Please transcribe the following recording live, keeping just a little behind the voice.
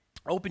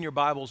Open your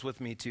Bibles with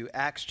me to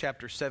Acts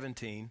chapter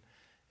 17,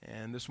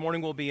 and this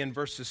morning we'll be in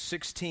verses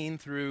 16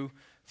 through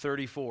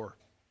 34.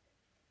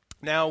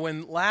 Now,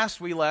 when last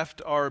we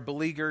left our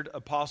beleaguered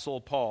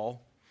apostle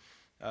Paul,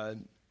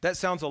 that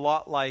sounds a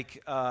lot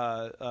like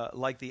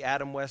the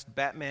Adam West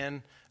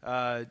Batman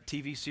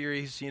TV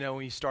series,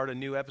 when you start a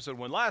new episode.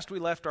 When last we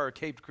left our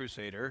caped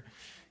crusader,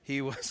 he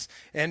was,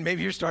 and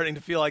maybe you're starting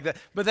to feel like that,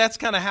 but that's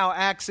kind of how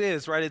Acts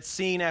is, right? It's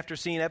scene after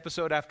scene,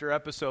 episode after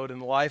episode in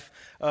the life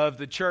of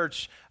the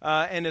church.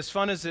 And as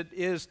fun as it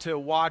is to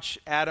watch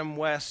Adam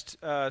West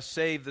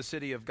save the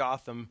city of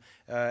Gotham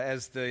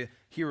as the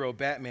hero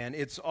Batman,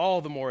 it's all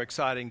the more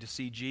exciting to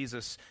see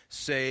Jesus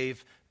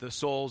save the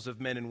souls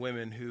of men and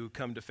women who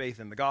come to faith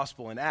in the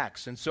gospel in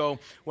Acts. And so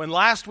when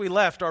last we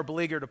left our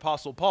beleaguered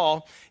apostle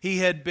Paul, he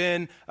had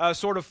been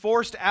sort of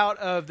forced out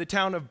of the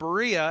town of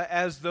Berea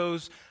as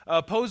those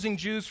opposing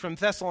Jews from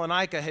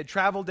Thessalonica had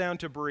traveled down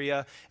to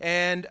Berea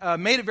and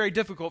made it very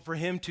difficult for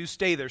him to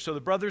stay there. So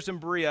the brothers in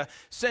Berea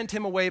sent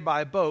him away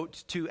by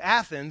boat to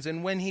Athens,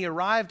 and when he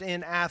arrived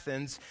in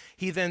Athens,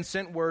 he then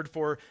sent word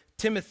for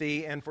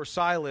Timothy and for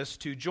Silas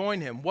to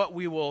join him. What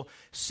we will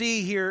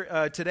see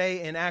here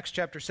today in Acts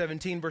chapter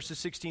 17, verses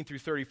 16 through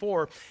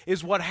 34,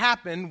 is what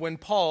happened when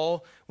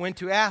Paul went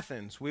to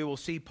Athens. We will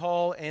see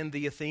Paul and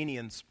the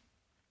Athenians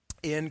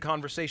in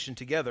conversation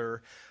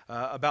together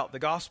about the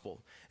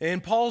gospel. In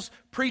Paul's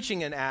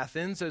preaching in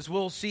Athens, as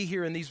we'll see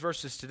here in these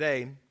verses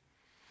today,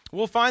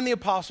 we'll find the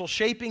apostle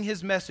shaping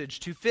his message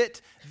to fit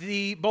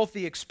both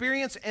the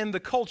experience and the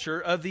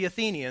culture of the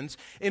Athenians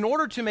in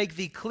order to make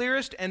the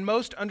clearest and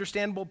most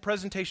understandable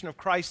presentation of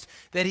Christ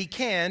that he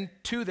can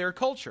to their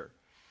culture.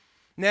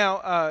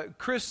 Now,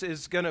 Chris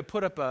is going to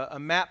put up a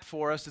map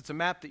for us. It's a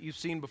map that you've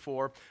seen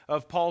before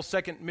of Paul's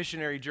second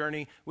missionary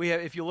journey. We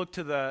have, if you look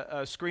to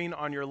the screen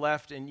on your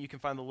left, and you can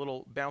find the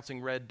little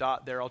bouncing red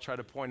dot there, I'll try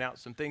to point out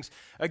some things.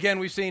 Again,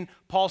 we've seen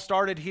Paul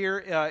started here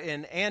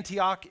in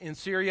Antioch in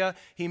Syria.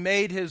 He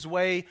made his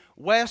way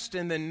west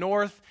and then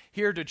north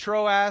here to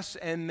Troas,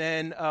 and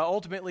then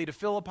ultimately to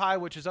Philippi,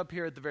 which is up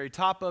here at the very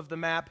top of the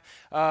map,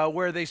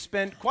 where they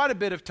spent quite a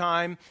bit of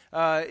time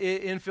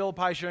in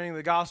Philippi sharing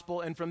the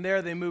gospel, and from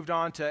there they moved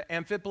on to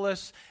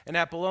Amphipolis and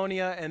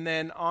Apollonia, and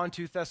then on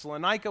to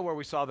Thessalonica, where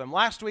we saw them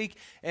last week,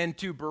 and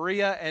to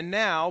Berea, and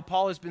now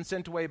Paul has been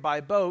sent away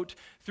by boat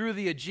through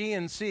the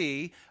Aegean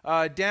Sea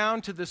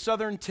down to the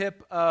southern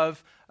tip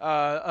of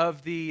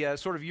the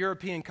sort of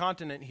European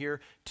continent here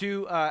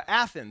to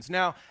Athens.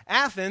 Now,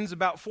 Athens,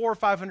 about 400 or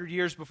 500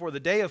 years before the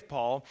day of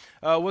Paul,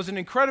 was an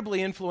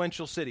incredibly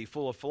influential city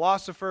full of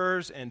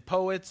philosophers and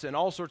poets and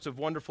all sorts of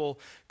wonderful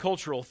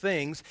cultural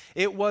things.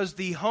 It was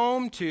the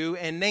home to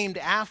and named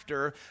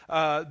after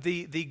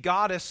the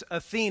goddess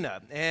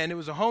Athena, and it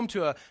was a home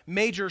to a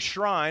major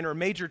shrine or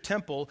major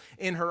temple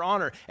in her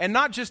honor, and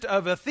not just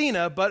of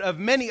Athena, but of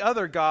many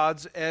other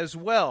gods as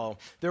well.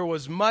 There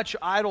was much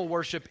idol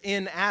worship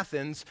in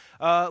Athens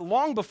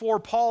long before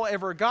Paul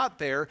ever got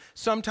there,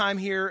 sometime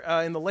here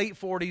in the late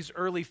 40s,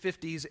 early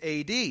 50s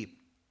AD.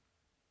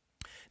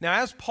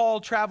 Now, as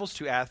Paul travels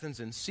to Athens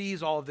and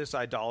sees all of this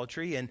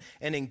idolatry and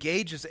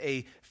engages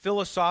a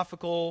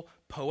philosophical,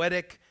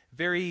 poetic,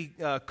 very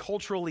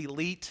cultural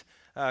elite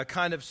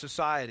kind of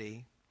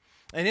society,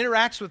 and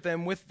interacts with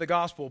them with the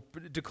gospel,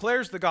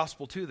 declares the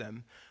gospel to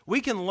them,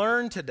 we can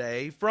learn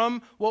today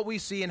from what we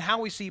see and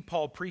how we see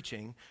Paul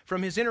preaching,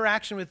 from his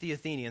interaction with the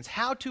Athenians,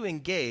 how to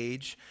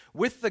engage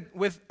with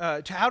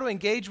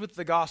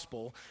the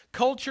gospel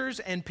cultures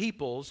and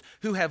peoples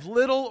who have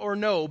little or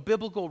no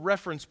biblical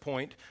reference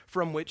point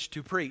from which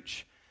to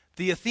preach.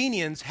 The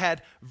Athenians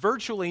had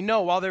virtually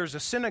no, while there was a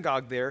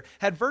synagogue there,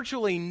 had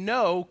virtually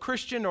no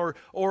Christian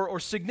or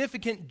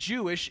significant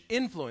Jewish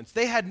influence.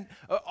 They had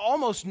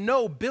almost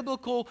no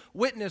biblical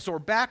witness or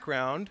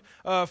background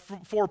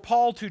for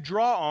Paul to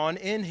draw on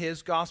in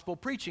his gospel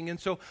preaching. And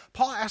so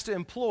Paul has to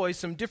employ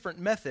some different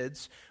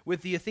methods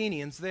with the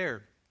Athenians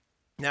there.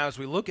 Now, as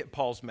we look at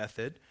Paul's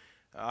method,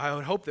 I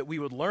would hope that we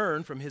would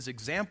learn from his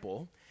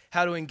example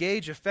how to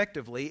engage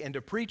effectively and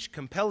to preach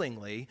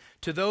compellingly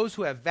to those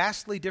who have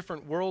vastly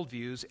different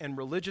worldviews and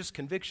religious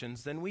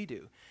convictions than we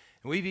do.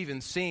 And we've even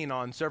seen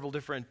on several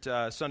different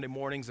Sunday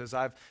mornings, as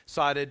I've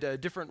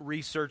cited, different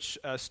research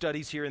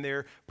studies here and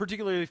there,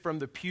 particularly from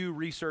the Pew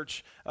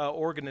Research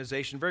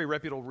Organization, very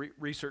reputable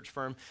research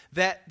firm,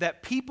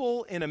 that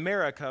people in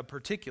America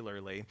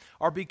particularly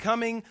are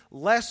becoming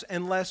less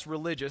and less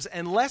religious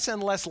and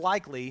less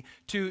likely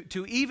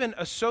to even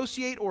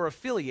associate or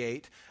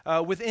affiliate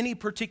with any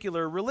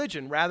particular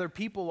religion. Rather,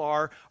 people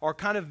are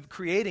kind of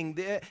creating,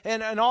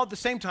 and all at the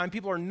same time,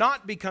 people are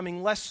not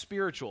becoming less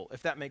spiritual,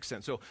 if that makes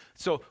sense.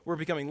 So we're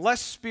becoming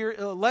less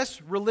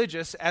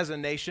religious as a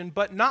nation,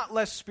 but not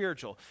less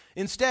spiritual.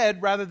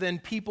 Instead, rather than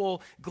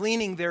people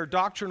gleaning their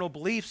doctrinal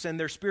beliefs and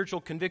their spiritual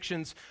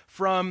convictions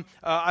from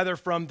either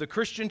from the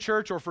Christian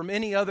church or from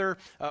any other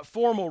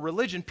formal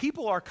religion,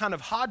 people are kind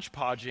of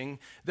hodgepodging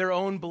their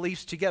own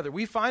beliefs together.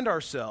 We find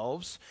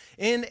ourselves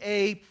in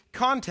a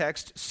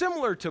context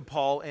similar to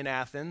Paul in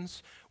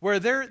Athens, where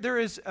there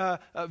is a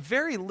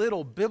very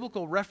little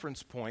biblical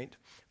reference point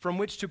from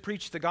which to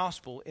preach the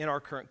gospel in our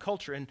current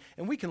culture. And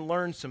we can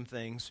learn some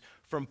things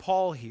from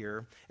Paul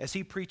here as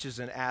he preaches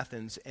in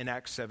Athens in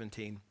Acts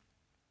 17.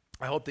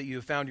 I hope that you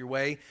have found your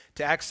way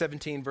to Acts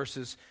 17,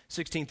 verses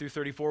 16 through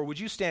 34. Would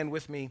you stand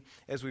with me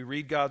as we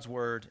read God's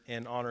word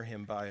and honor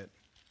him by it?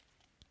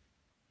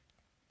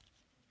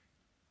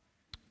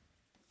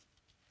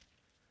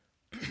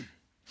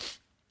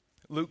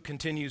 Luke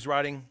continues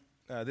writing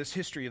this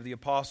history of the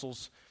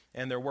apostles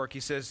and their work. He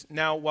says,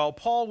 "Now, while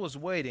Paul was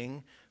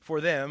waiting for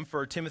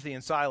Timothy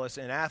and Silas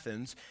in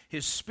Athens,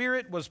 his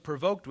spirit was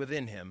provoked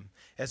within him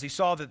as he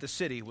saw that the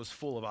city was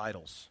full of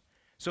idols.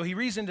 So he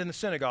reasoned in the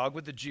synagogue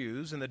with the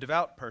Jews and the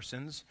devout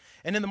persons,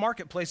 and in the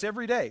marketplace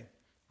every day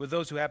with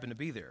those who happened to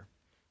be there.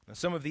 Now,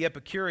 some of the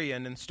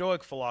Epicurean and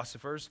Stoic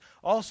philosophers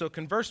also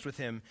conversed with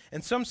him,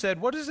 and some said,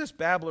 'What does this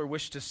babbler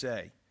wish to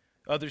say?'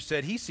 Others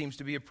said, 'He seems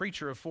to be a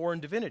preacher of foreign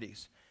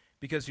divinities,'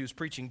 because he was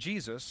preaching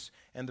Jesus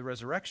and the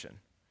resurrection.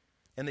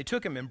 And they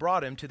took him and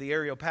brought him to the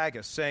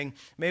Areopagus, saying,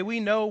 'May we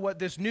know what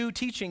this new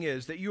teaching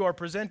is that you are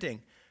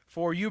presenting?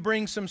 For you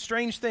bring some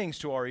strange things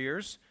to our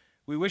ears.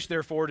 We wish,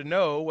 therefore, to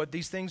know what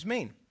these things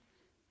mean.'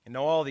 And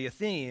now all the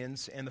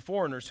Athenians and the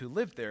foreigners who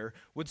lived there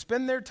would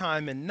spend their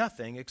time in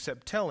nothing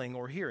except telling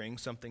or hearing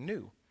something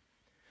new.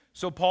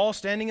 So Paul,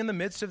 standing in the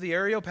midst of the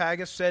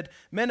Areopagus, said,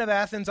 'Men of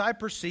Athens, I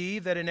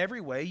perceive that in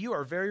every way you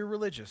are very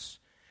religious.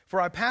 For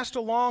as I passed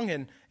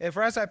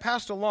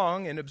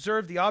along and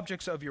observed the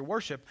objects of your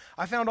worship,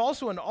 I found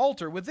also an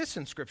altar with this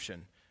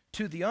inscription,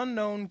 To the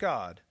unknown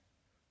God.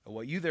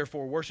 What you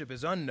therefore worship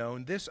is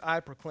unknown, this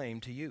I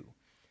proclaim to you.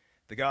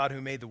 The God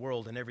who made the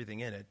world and everything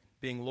in it,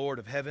 being Lord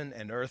of heaven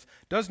and earth,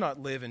 does not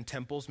live in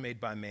temples made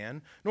by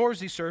man, nor is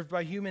he served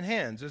by human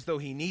hands as though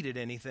he needed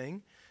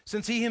anything,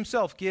 since he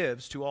himself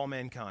gives to all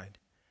mankind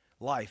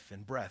life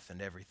and breath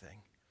and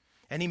everything.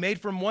 And he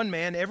made from one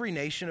man every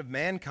nation of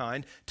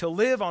mankind to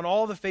live on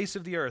all the face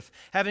of the earth,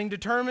 having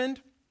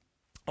determined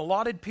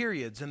allotted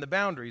periods and the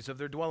boundaries of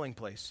their dwelling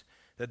place,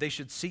 that they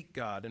should seek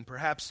God and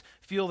perhaps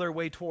feel their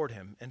way toward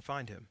him and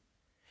find him.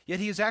 Yet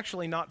he is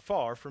actually not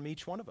far from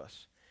each one of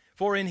us.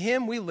 For in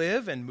him we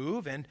live and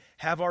move and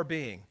have our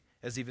being,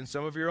 as even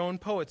some of your own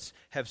poets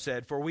have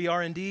said, for we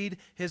are indeed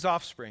his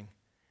offspring.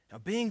 Now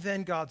being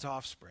then God's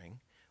offspring,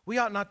 we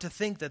ought not to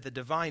think that the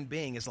divine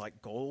being is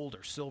like gold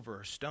or silver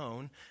or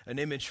stone, an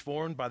image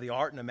formed by the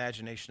art and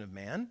imagination of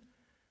man.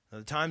 Now,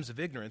 the times of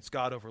ignorance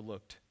God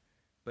overlooked,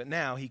 but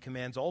now he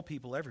commands all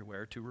people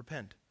everywhere to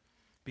repent,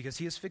 because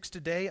he has fixed a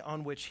day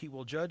on which he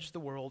will judge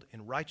the world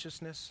in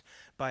righteousness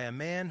by a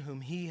man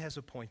whom he has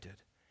appointed.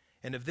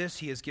 And of this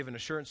he has given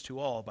assurance to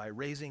all by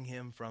raising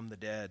him from the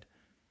dead.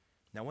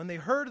 Now when they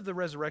heard of the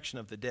resurrection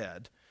of the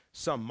dead,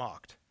 some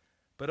mocked,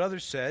 but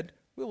others said,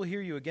 we will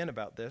hear you again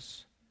about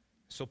this.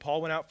 So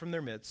Paul went out from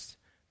their midst,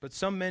 but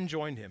some men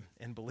joined him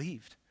and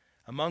believed,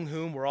 among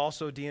whom were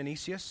also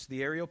Dionysius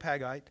the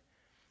Areopagite,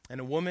 and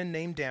a woman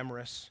named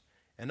Damaris,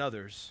 and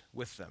others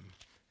with them.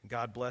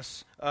 God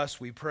bless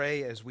us, we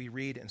pray, as we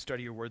read and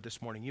study your word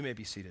this morning. You may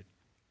be seated.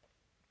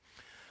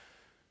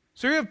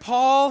 So you have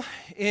Paul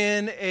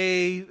in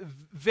a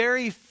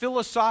very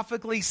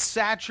philosophically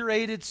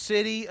saturated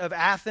city of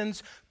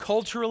Athens,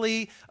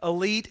 culturally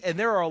elite, and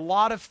there are a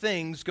lot of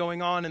things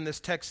going on in this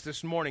text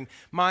this morning.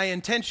 My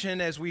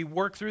intention as we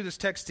work through this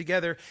text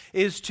together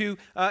is to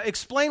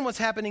explain what's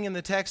happening in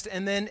the text,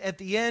 and then at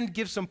the end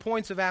give some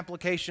points of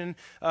application,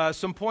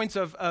 some points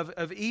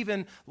of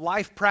even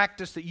life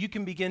practice that you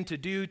can begin to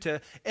do to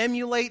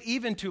emulate,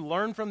 even to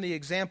learn from the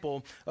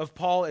example of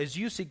Paul as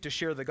you seek to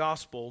share the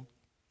gospel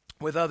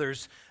with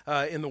others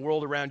in the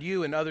world around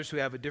you and others who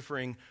have a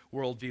differing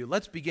worldview.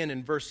 Let's begin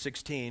in verse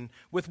 16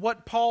 with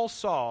what Paul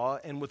saw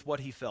and with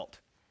what he felt.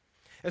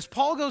 As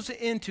Paul goes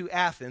into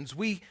Athens,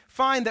 we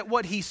find that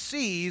what he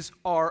sees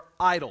are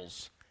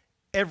idols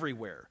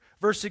everywhere.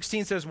 Verse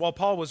 16 says, while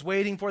Paul was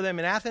waiting for them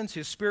in Athens,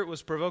 his spirit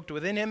was provoked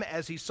within him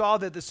as he saw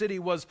that the city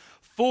was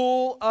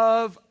full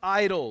of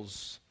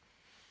idols.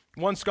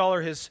 One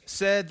scholar has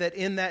said that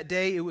in that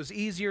day it was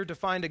easier to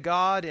find a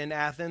god in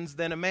Athens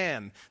than a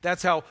man.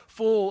 That's how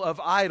full of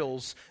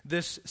idols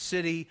this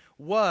city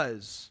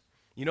was.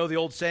 You know the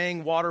old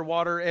saying, water,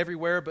 water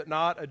everywhere, but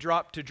not a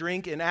drop to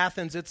drink. In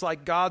Athens, it's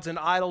like gods and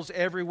idols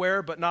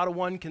everywhere, but not a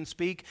one can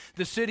speak.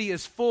 The city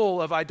is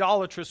full of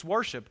idolatrous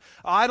worship,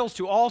 idols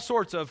to all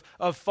sorts of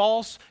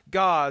false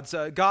gods,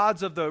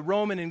 gods of the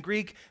Roman and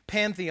Greek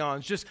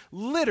pantheons, just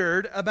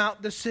littered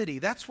about the city.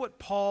 That's what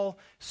Paul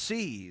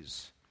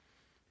sees.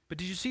 But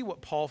did you see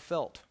what Paul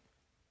felt?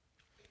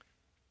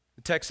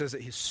 The text says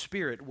that his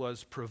spirit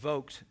was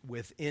provoked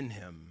within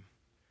him.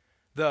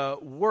 The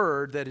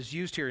word that is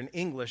used here in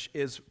English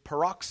is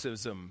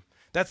paroxysm.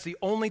 That's the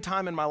only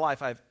time in my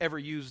life I've ever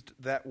used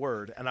that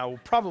word, and I will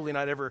probably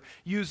not ever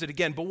use it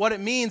again. But what it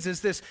means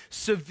is this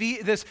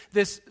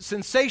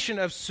sensation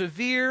of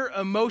severe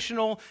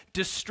emotional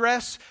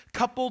distress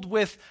coupled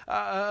with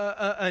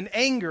an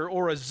anger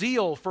or a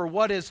zeal for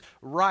what is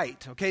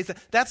right. Okay, so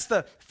that's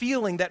the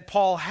feeling that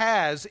Paul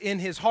has in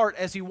his heart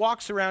as he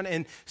walks around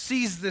and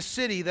sees the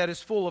city that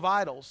is full of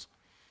idols.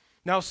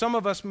 Now, some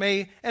of us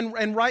may,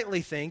 and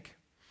rightly think,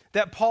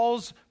 that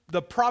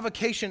the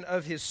provocation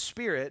of his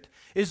spirit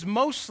is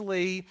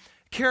mostly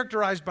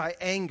characterized by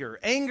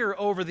anger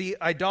over the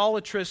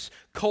idolatrous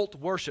cult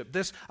worship,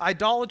 this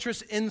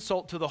idolatrous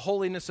insult to the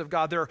holiness of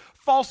God. There are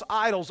false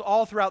idols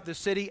all throughout the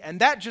city, and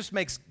that just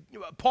makes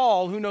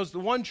Paul, who knows the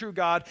one true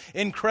God,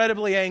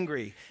 incredibly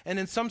angry. And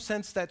in some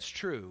sense, that's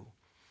true.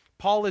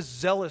 Paul is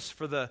zealous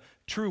for the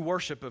true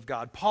worship of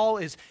God. Paul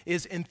is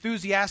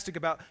enthusiastic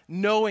about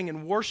knowing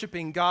and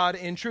worshiping God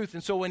in truth.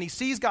 And so when he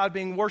sees God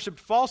being worshiped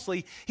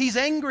falsely, he's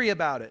angry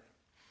about it.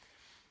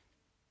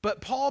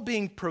 But Paul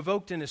being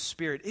provoked in his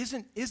spirit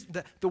isn't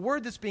the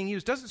word that's being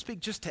used doesn't speak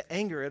just to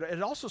anger.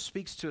 It also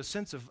speaks to a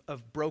sense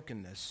of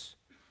brokenness.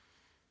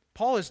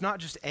 Paul is not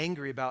just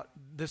angry about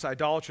this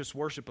idolatrous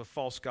worship of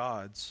false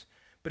gods,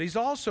 but he's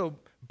also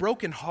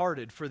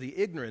brokenhearted for the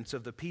ignorance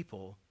of the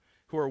people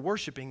who are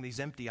worshiping these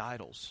empty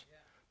idols.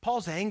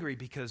 Paul's angry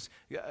because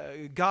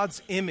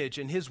God's image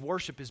and his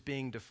worship is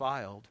being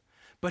defiled.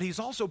 But he's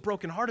also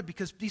brokenhearted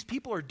because these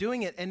people are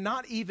doing it and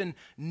not even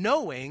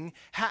knowing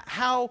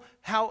how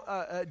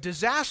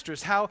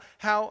disastrous, how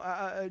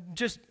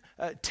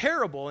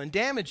terrible and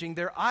damaging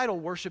their idol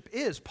worship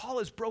is. Paul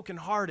is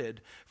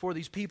brokenhearted for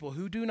these people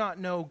who do not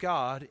know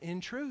God in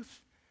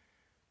truth.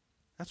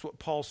 That's what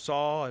Paul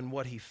saw and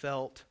what he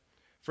felt.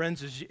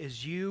 Friends,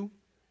 as you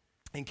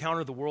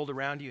encounter the world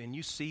around you and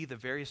you see the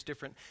various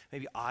different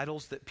maybe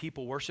idols that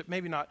people worship,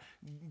 maybe not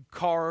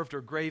carved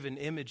or graven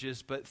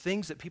images, but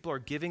things that people are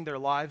giving their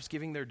lives,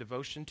 giving their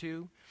devotion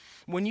to,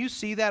 when you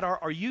see that,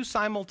 are you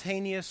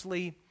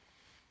simultaneously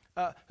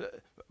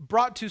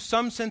brought to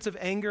some sense of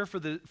anger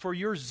for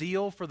your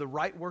zeal for the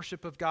right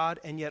worship of God,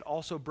 and yet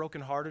also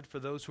brokenhearted for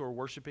those who are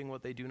worshiping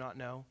what they do not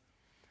know?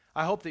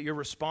 I hope that your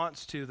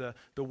response to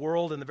the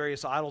world and the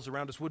various idols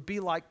around us would be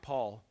like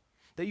Paul,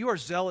 that you are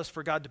zealous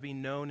for God to be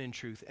known in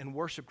truth and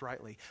worshiped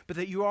rightly, but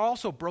that you are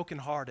also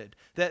brokenhearted,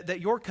 that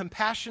your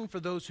compassion for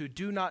those who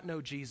do not know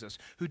Jesus,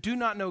 who do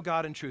not know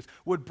God in truth,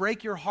 would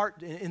break your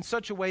heart in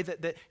such a way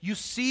that you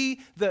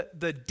see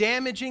the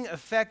damaging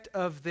effect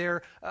of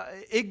their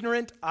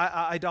ignorant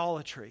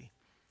idolatry,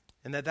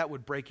 and that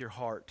would break your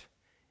heart.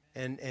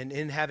 And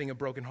in having a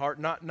broken heart,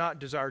 not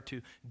desire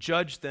to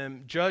judge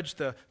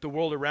the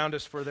world around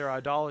us for their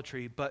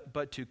idolatry,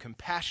 but to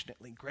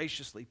compassionately,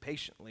 graciously,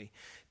 patiently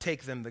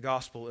take them the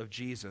gospel of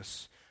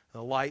Jesus,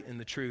 the light and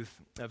the truth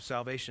of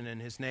salvation in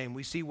his name.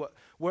 We see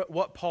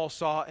what Paul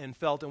saw and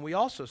felt, and we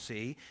also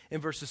see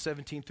in verses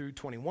 17 through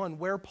 21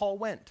 where Paul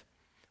went.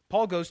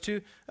 Paul goes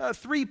to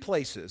three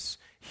places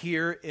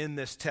here in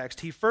this text.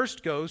 He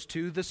first goes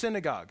to the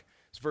synagogue.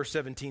 As verse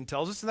 17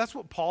 tells us, and that's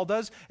what Paul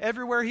does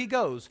everywhere he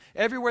goes.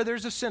 Everywhere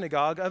there's a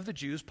synagogue of the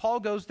Jews, Paul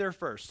goes there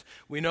first.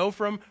 We know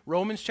from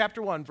Romans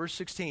chapter 1, verse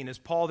 16, as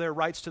Paul there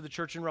writes to the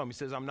church in Rome, he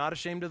says, I'm not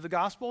ashamed of the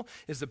gospel.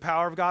 It's the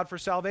power of God for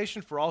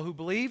salvation for all who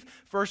believe,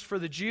 first for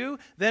the Jew,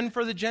 then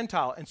for the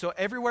Gentile. And so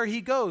everywhere he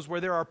goes,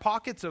 where there are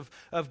pockets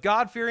of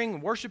God-fearing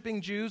and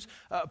worshiping Jews,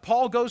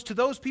 Paul goes to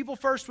those people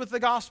first with the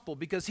gospel,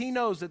 because he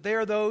knows that they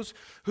are those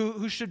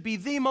who should be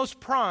the most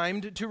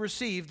primed to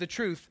receive the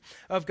truth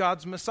of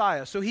God's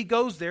Messiah. So he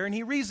goes there and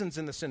he reasons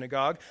in the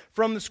synagogue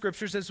from the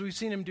scriptures, as we've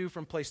seen him do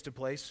from place to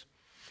place.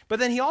 But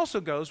then he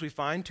also goes, we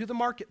find, to the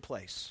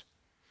marketplace.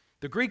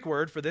 The Greek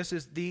word for this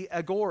is the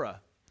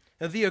agora.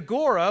 Now, the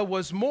agora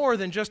was more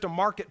than just a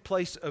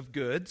marketplace of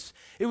goods.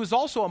 It was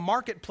also a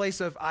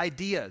marketplace of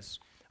ideas,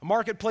 a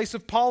marketplace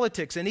of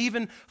politics and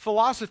even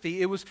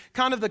philosophy. It was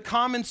kind of the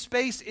common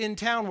space in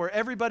town where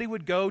everybody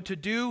would go to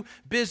do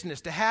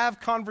business, to have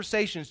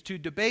conversations, to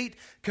debate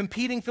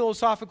competing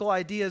philosophical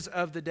ideas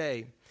of the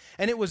day.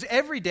 And it was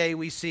every day,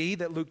 we see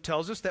that Luke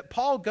tells us, that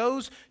Paul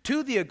goes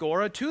to the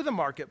agora, to the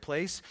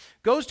marketplace,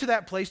 goes to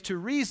that place to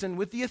reason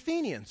with the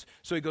Athenians.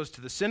 So he goes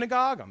to the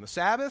synagogue on the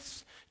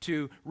Sabbaths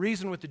to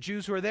reason with the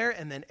Jews who are there,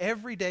 and then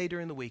every day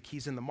during the week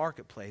he's in the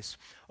marketplace,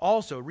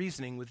 also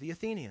reasoning with the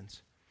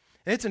Athenians.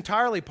 And it's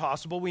entirely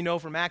possible, we know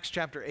from Acts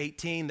chapter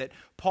 18, that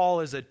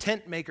Paul is a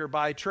tent maker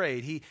by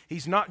trade.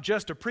 He's not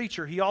just a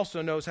preacher, he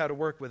also knows how to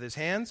work with his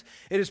hands.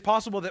 It is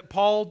possible that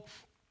Paul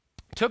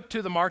took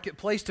to the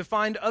marketplace to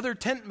find other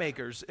tent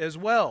makers as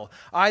well,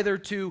 either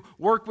to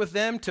work with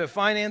them to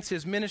finance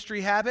his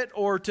ministry habit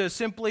or to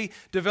simply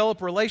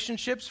develop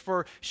relationships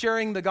for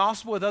sharing the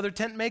gospel with other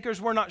tent makers.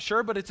 We're not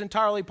sure, but it's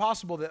entirely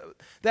possible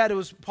that it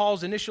was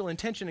Paul's initial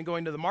intention in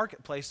going to the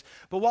marketplace.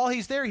 But while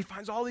he's there, he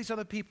finds all these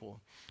other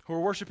people who are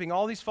worshiping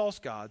all these false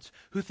gods,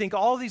 who think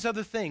all these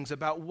other things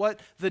about what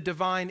the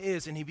divine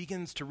is, and he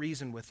begins to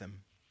reason with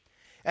them.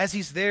 As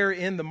he's there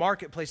in the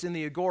marketplace, in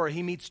the agora,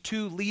 he meets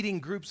two leading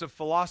groups of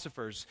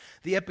philosophers,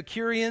 the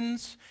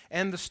Epicureans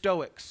and the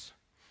Stoics.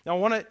 Now, I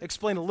want to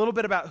explain a little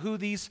bit about who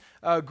these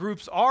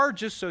groups are,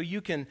 just so you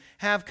can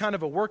have kind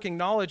of a working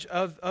knowledge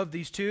of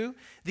these two.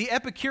 The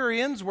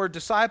Epicureans were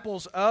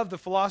disciples of the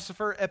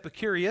philosopher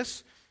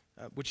Epicurus.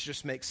 which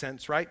just makes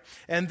sense, right?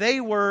 And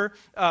they were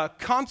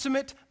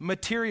consummate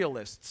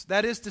materialists.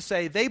 That is to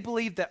say, they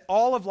believed that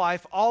all of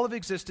life, all of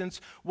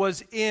existence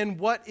was in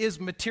what is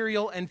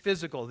material and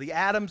physical, the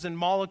atoms and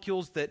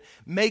molecules that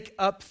make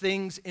up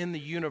things in the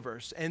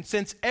universe. And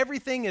since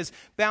everything is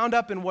bound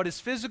up in what is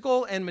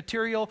physical and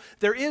material,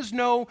 there is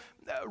no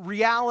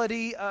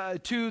reality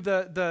to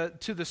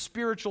the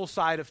spiritual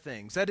side of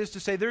things. That is to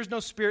say, there's no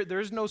spirit,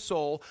 there's no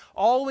soul.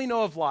 All we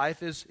know of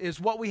life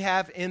is what we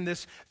have in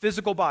this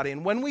physical body.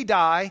 And when we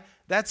die,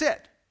 that's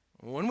it.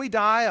 When we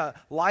die,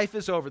 life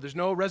is over. There's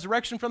no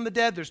resurrection from the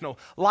dead. There's no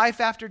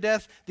life after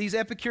death. These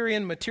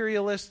Epicurean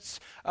materialists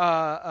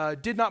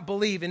did not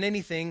believe in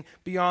anything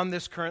beyond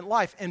this current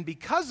life. And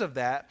because of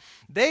that,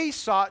 they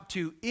sought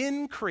to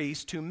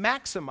increase, to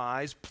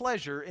maximize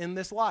pleasure in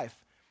this life.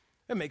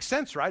 It makes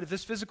sense, right? If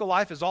this physical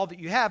life is all that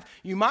you have,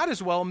 you might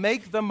as well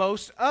make the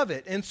most of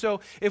it. And so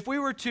if we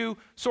were to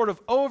sort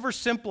of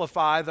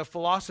oversimplify the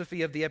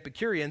philosophy of the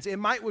Epicureans, it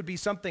would be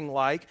something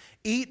like,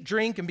 eat,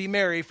 drink, and be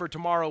merry, for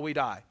tomorrow we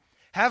die.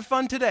 Have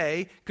fun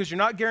today, because you're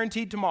not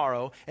guaranteed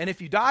tomorrow. And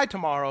if you die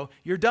tomorrow,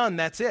 you're done.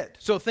 That's it.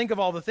 So think of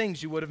all the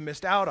things you would have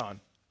missed out on.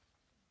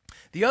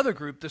 The other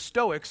group, the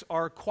Stoics,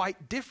 are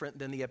quite different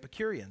than the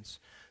Epicureans.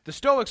 The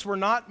Stoics were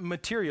not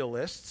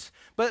materialists,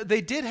 but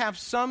they did have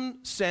some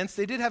sense,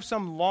 they did have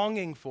some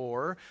longing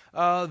for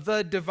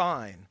the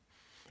divine.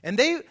 And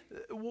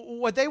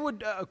what they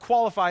would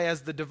qualify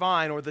as the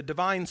divine, or the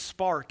divine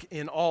spark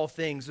in all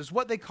things, is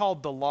what they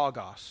called the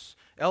Logos,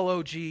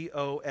 Logos,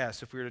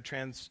 if we were to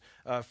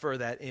transfer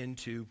that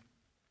into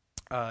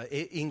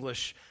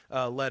English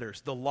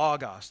letters, the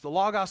Logos. The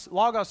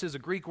Logos is a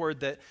Greek word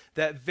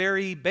that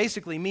very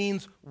basically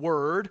means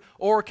word,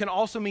 or can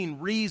also mean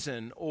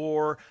reason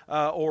or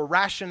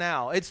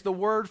rationale. It's the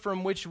word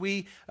from which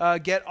we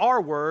get our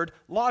word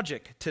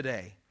logic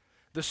today.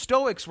 The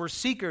Stoics were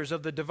seekers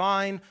of the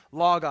divine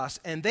Logos,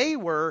 and they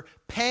were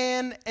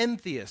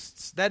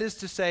panentheists. That is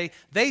to say,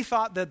 they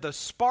thought that the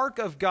spark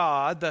of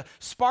God, the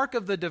spark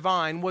of the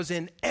divine, was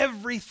in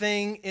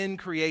everything in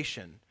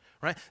creation.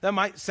 Right? That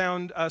might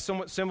sound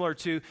somewhat similar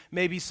to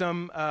maybe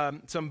some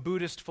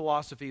Buddhist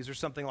philosophies or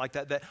something like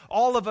that, that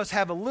all of us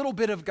have a little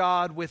bit of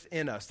God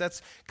within us.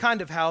 That's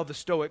kind of how the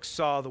Stoics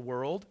saw the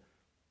world.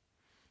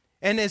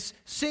 And as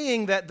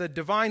seeing that the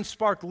divine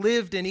spark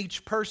lived in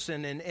each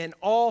person and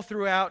all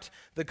throughout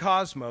the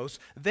cosmos,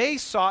 they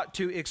sought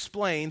to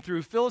explain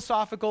through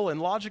philosophical and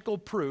logical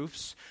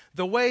proofs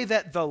the way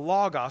that the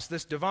Logos,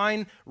 this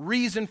divine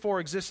reason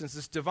for existence,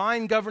 this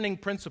divine governing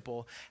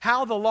principle,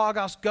 how the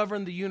Logos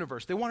governed the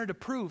universe. They wanted to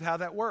prove how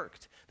that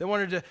worked. They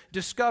wanted to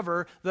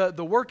discover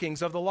the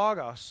workings of the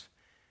Logos.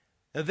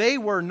 Now, they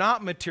were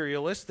not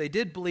materialists. They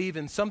did believe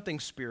in something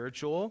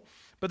spiritual,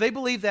 but they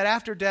believed that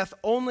after death,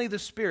 only the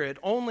spirit,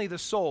 only the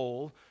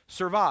soul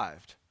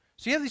survived.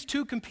 So you have these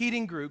two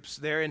competing groups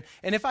there, and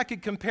if I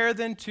could compare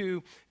them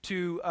to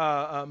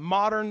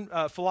modern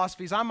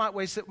philosophies, I might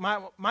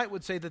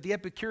would say that the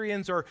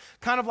Epicureans are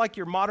kind of like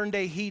your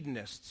modern-day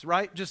hedonists,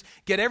 right? Just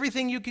get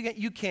everything you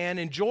can,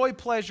 enjoy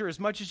pleasure as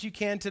much as you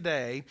can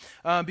today,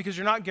 because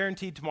you're not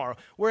guaranteed tomorrow.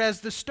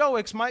 Whereas the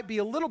Stoics might be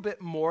a little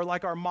bit more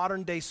like our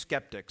modern-day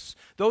skeptics,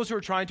 those who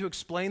are trying to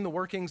explain the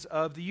workings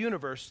of the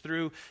universe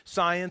through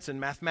science and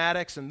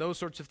mathematics and those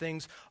sorts of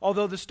things,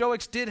 although the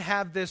Stoics did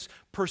have this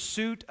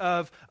pursuit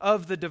of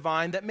the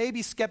divine that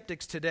maybe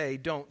skeptics today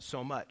don't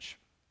so much.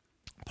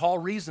 Paul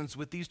reasons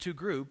with these two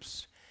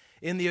groups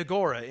in the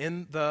agora,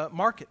 in the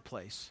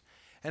marketplace.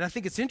 And I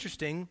think it's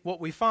interesting what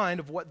we find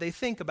of what they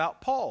think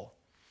about Paul.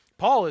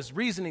 Paul is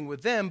reasoning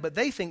with them, but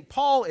they think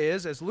Paul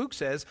is, as Luke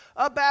says,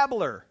 a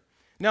babbler.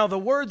 Now, the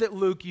word that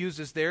Luke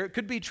uses there, it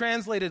could be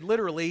translated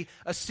literally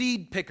a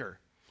seed picker.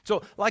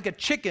 So like a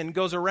chicken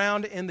goes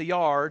around in the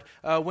yard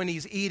when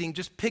he's eating,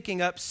 just picking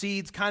up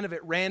seeds kind of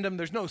at random.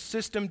 There's no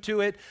system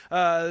to it.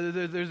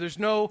 There's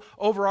no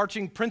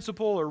overarching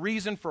principle or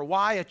reason for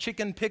why a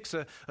chicken picks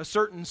a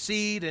certain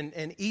seed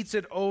and eats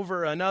it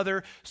over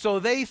another. So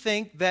they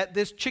think that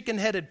this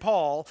chicken-headed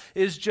Paul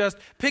is just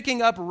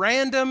picking up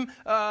random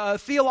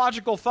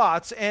theological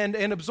thoughts and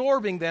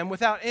absorbing them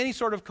without any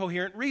sort of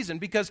coherent reason,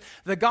 because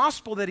the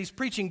gospel that he's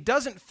preaching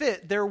doesn't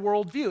fit their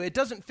worldview. It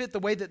doesn't fit the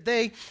way that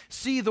they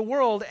see the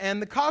world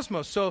and the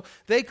cosmos. So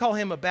they call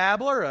him a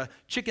babbler, a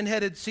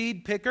chicken-headed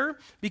seed picker,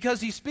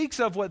 because he speaks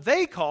of what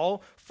they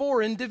call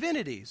foreign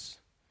divinities.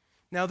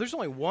 Now, there's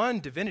only one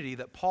divinity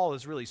that Paul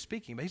is really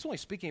speaking about. He's only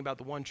speaking about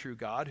the one true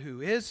God,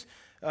 who is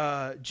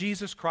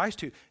Jesus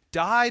Christ, who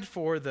died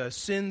for the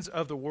sins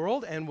of the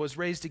world and was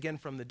raised again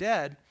from the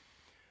dead.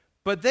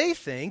 But they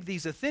think,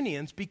 these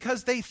Athenians,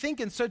 because they think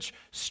in such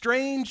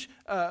strange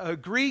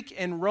Greek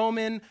and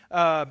Roman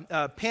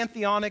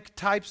pantheonic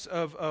types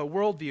of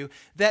worldview,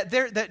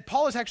 that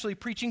Paul is actually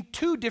preaching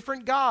two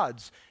different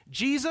gods.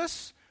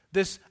 Jesus,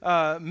 this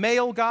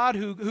male god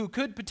who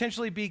could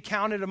potentially be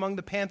counted among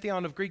the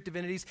pantheon of Greek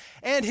divinities,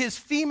 and his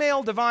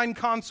female divine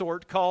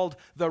consort called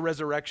the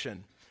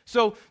resurrection.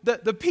 So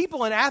the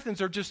people in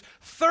Athens are just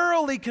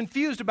thoroughly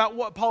confused about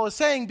what Paul is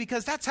saying,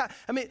 because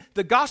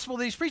the gospel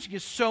that he's preaching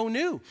is so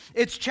new.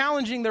 It's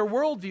challenging their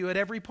worldview at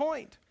every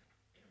point.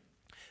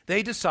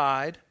 They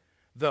decide,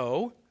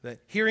 though, that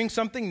hearing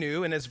something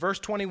new, and as verse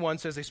 21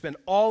 says, they spend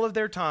all of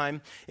their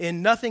time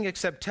in nothing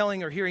except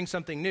telling or hearing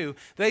something new.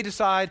 They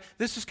decide,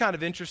 this is kind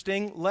of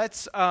interesting.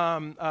 Let's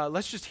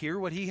just hear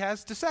what he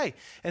has to say.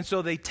 And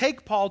so they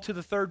take Paul to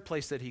the third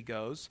place that he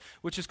goes,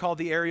 which is called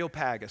the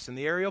Areopagus. And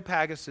the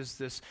Areopagus is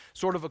this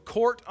sort of a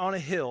court on a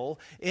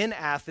hill in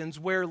Athens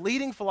where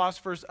leading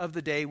philosophers of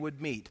the day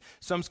would meet.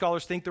 Some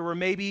scholars think there were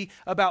maybe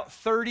about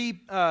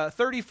 30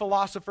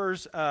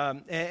 philosophers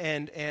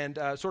and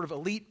sort of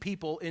elite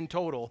people in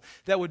total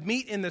that would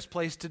meet in this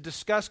place to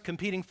discuss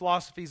competing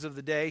philosophies of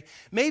the day,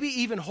 maybe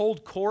even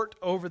hold court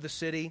over the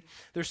city.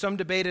 There's some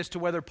debate as to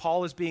whether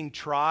Paul is being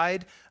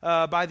tried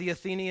by the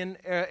Athenian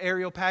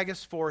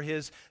Areopagus for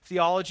his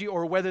theology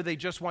or whether they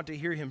just want to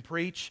hear him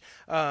preach.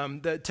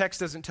 The text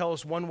doesn't tell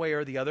us one way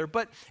or the other,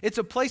 but it's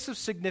a place of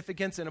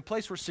significance and a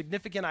place where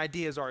significant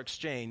ideas are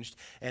exchanged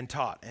and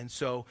taught. And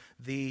so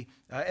the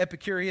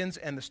Epicureans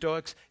and the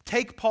Stoics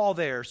take Paul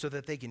there so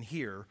that they can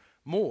hear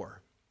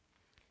more.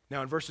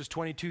 Now, in verses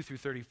 22 through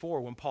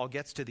 34, when Paul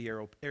gets to the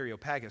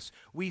Areopagus,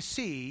 we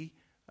see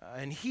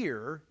and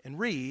hear and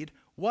read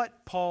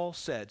what Paul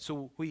said.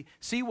 So we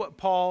see what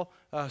Paul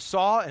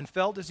saw and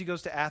felt as he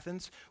goes to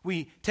Athens.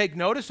 We take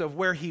notice of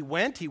where he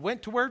went. He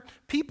went to where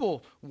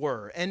people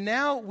were. And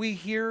now we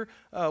hear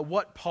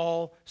what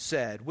Paul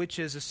said, which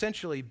is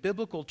essentially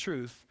biblical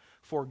truth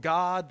for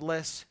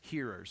godless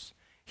hearers,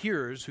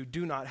 hearers who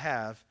do not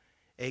have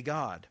a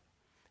God.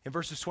 In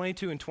verses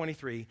 22 and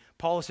 23,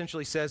 Paul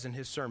essentially says in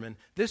his sermon,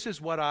 this is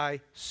what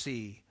I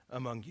see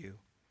among you.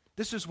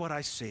 This is what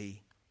I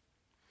see.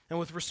 And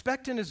with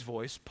respect in his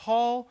voice,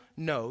 Paul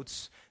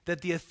notes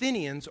that the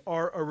Athenians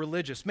are a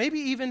religious, maybe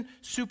even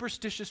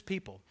superstitious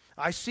people.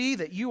 I see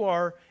that you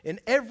are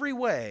in every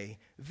way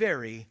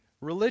very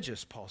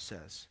religious, Paul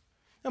says.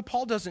 Now,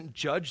 Paul doesn't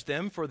judge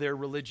them for their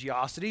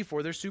religiosity,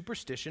 for their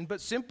superstition, but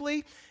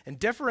simply and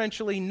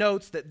deferentially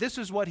notes that this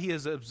is what he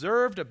has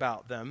observed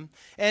about them,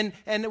 and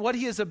what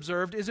he has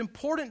observed is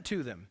important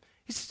to them.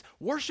 He's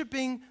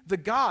worshiping the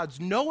gods,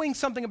 knowing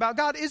something about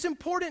God is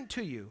important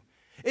to you.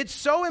 It's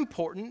so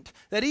important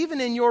that even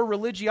in your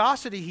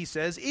religiosity, he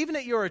says, even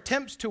at your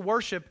attempts to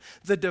worship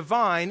the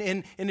divine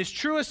in as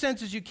true a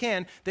sense as you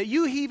can, that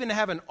you even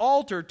have an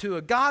altar to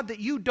a God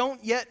that you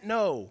don't yet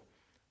know.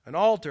 An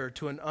altar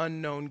to an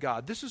unknown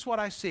God. This is what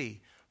I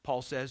see,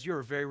 Paul says. You're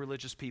a very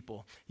religious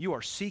people. You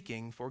are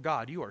seeking for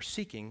God. You are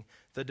seeking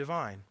the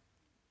divine.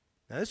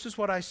 Now, this is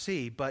what I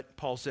see, but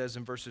Paul says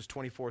in verses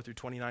 24 through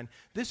 29,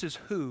 this is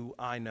who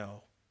I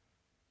know.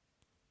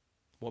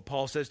 What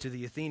Paul says to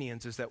the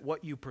Athenians is that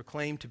what you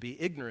proclaim to be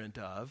ignorant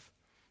of,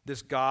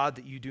 this God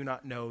that you do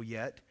not know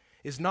yet,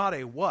 is not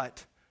a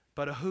what,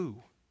 but a who.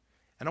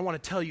 And I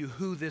want to tell you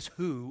who this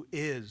who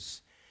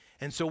is.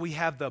 And so we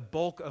have the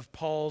bulk of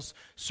Paul's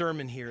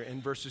sermon here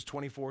in verses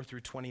 24 through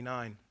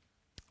 29.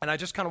 And I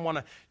just kind of want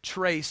to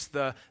trace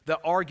the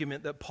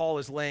argument that Paul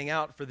is laying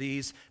out for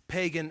these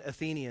pagan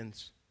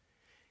Athenians.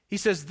 He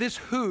says, this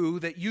who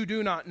that you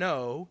do not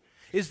know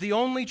is the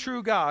only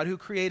true God who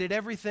created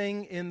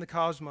everything in the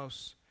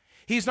cosmos.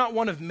 He's not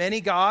one of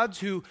many gods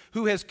who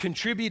has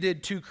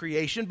contributed to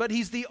creation, but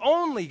he's the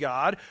only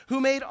God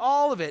who made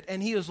all of it.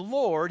 And he is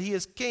Lord, he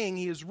is King,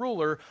 he is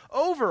ruler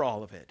over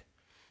all of it.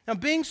 Now,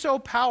 being so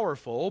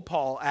powerful,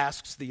 Paul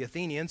asks the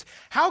Athenians,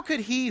 how could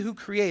he who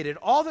created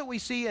all that we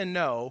see and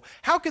know,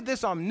 how could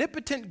this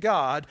omnipotent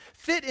God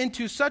fit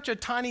into such a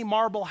tiny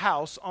marble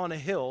house on a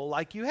hill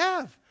like you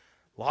have?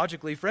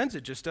 Logically, friends,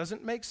 it just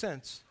doesn't make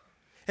sense.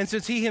 And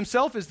since he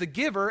himself is the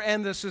giver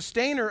and the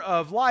sustainer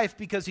of life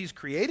because he's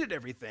created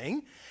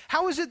everything,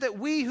 how is it that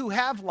we who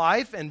have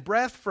life and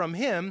breath from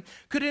him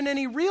could in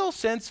any real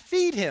sense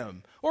feed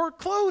him or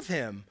clothe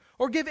him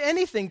or give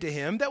anything to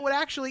him that would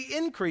actually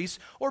increase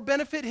or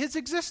benefit his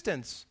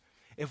existence?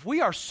 If we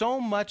are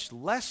so much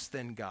less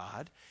than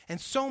God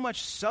and so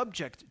much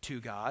subject to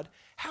God,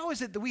 how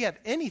is it that we have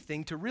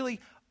anything to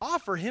really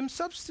offer him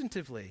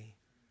substantively?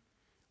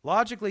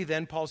 Logically,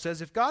 then, Paul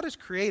says, if God is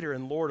creator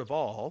and Lord of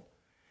all,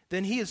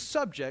 then he is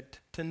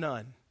subject to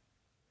none.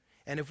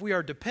 And if we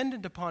are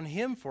dependent upon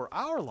him for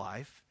our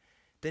life,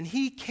 then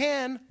he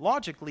can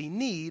logically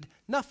need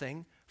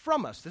nothing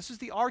from us. This is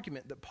the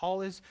argument that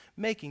Paul is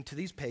making to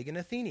these pagan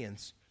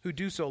Athenians who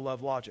do so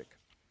love logic.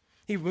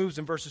 He moves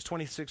in verses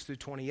 26 through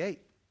 28,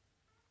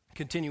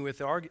 continue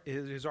with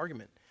his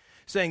argument,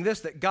 saying this,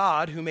 that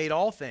God, who made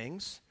all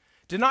things,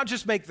 did not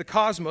just make the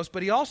cosmos,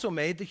 but he also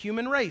made the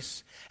human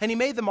race. And he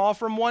made them all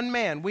from one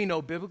man. We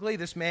know biblically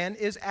this man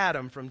is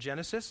Adam from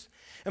Genesis.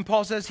 And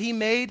Paul says he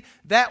made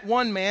that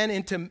one man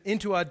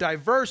into a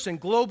diverse and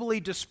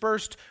globally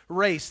dispersed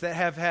race that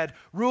have had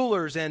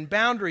rulers and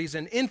boundaries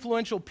and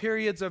influential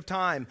periods of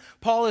time.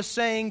 Paul is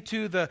saying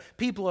to the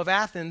people of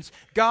Athens,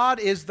 God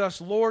is thus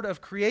Lord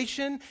of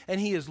creation,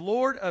 and he is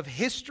Lord of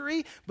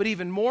history, but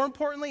even more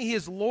importantly, he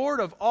is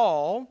Lord of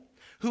all,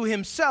 who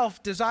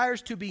himself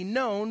desires to be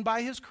known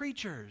by his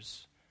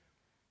creatures.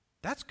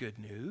 That's good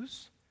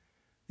news.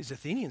 These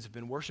Athenians have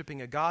been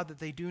worshiping a God that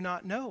they do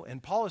not know.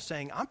 And Paul is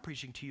saying, I'm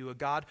preaching to you a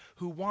God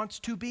who wants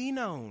to be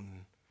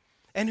known.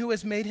 and who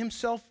has made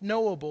himself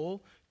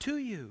knowable to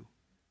you.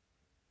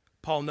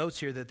 Paul notes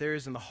here that there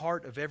is in the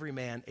heart of every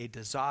man a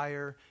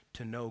desire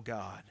to know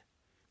God.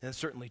 And that's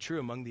certainly true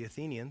among the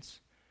Athenians.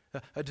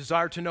 A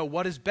desire to know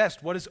what is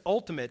best, what is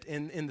ultimate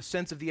in the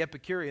sense of the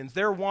Epicureans.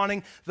 They're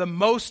wanting the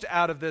most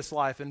out of this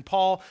life. And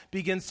Paul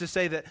begins to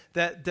say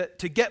that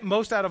to get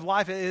most out of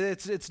life,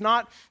 it's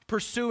not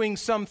pursuing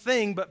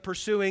something, but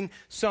pursuing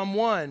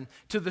someone.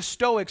 To the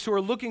Stoics who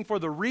are looking for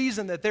the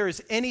reason that there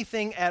is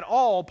anything at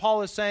all,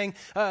 Paul is saying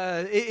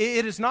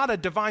it is not a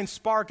divine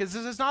spark. This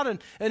is not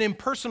an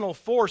impersonal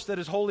force that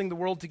is holding the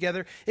world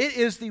together. It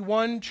is the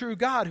one true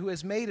God who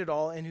has made it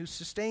all and who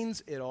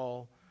sustains it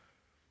all.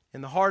 In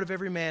the heart of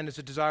every man is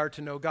a desire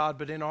to know God,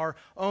 but in our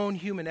own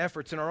human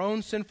efforts, in our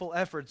own sinful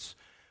efforts,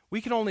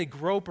 we can only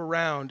grope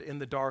around in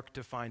the dark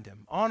to find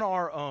him. On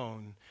our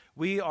own,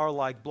 we are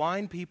like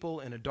blind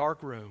people in a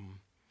dark room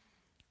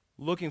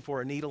looking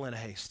for a needle in a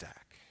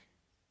haystack.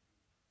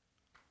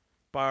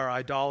 By our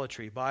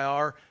idolatry, by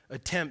our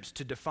attempts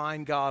to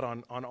define God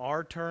on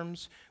our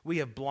terms, we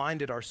have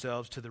blinded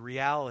ourselves to the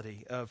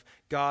reality of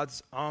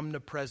God's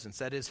omnipresence,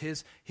 that is,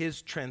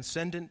 his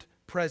transcendent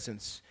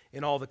presence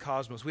in all the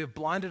cosmos. We have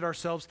blinded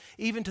ourselves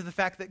even to the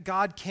fact that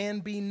God can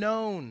be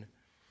known.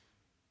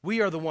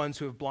 We are the ones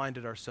who have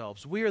blinded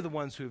ourselves. We are the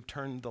ones who have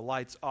turned the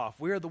lights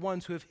off. We are the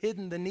ones who have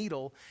hidden the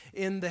needle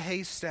in the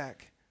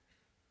haystack.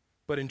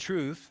 But in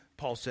truth,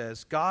 Paul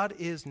says, God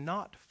is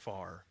not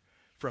far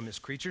from his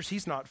creatures.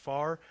 He's not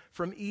far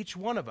from each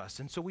one of us.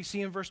 And so we see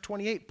in verse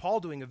 28,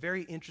 Paul doing a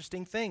very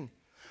interesting thing.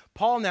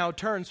 Paul now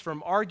turns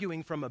from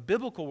arguing from a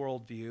biblical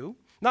worldview,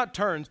 not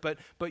turns, but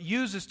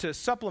uses to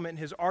supplement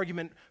his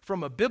argument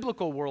from a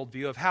biblical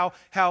worldview of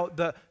how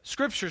the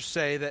scriptures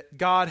say that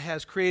God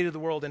has created the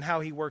world and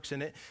how he works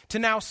in it, to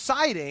now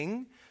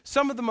citing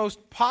some of the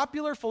most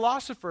popular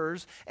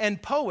philosophers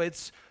and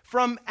poets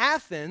from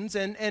Athens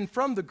and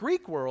from the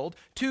Greek world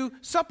to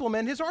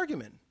supplement his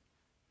argument.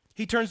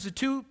 He turns to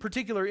two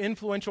particular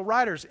influential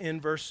writers in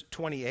verse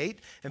 28,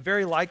 and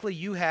very likely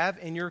you have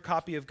in your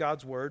copy of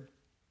God's Word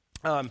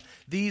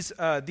these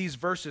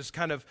verses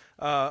kind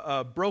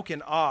of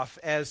broken off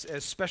as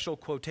special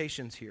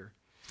quotations here.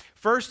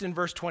 First, in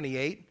verse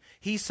 28,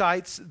 he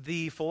cites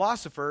the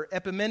philosopher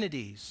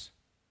Epimenides.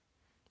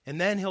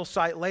 And then he'll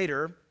cite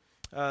later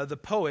the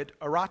poet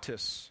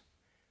Aratus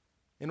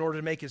in order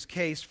to make his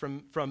case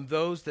from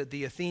those that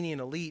the Athenian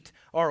elite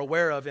are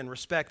aware of and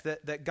respect,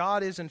 that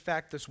God is in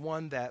fact this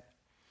one that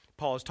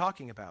Paul is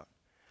talking about.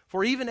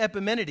 For even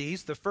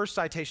Epimenides, the first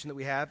citation that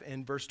we have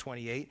in verse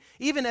 28,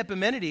 even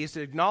Epimenides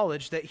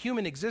acknowledged that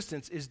human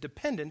existence is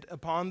dependent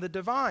upon the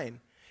divine.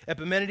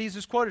 Epimenides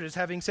is quoted as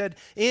having said,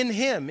 "In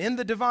him, in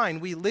the divine,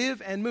 we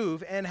live and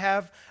move and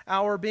have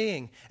our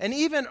being." And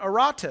even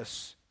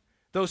Aratus,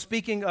 though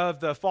speaking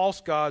of the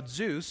false god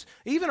Zeus,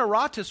 even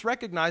Aratus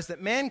recognized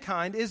that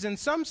mankind is in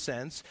some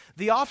sense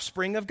the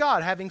offspring of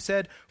God, having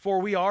said, "For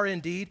we are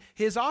indeed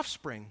his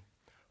offspring."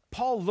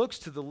 Paul looks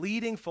to the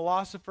leading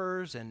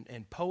philosophers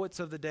and poets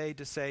of the day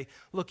to say,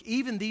 look,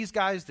 even these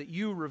guys that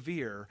you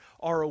revere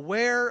are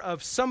aware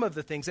of some of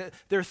the things.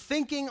 They're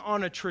thinking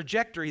on a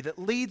trajectory that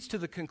leads to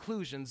the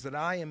conclusions that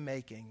I am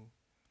making.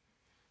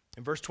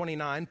 In verse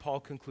 29,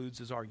 Paul concludes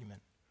his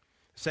argument,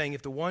 saying,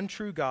 if the one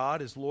true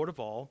God is Lord of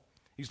all,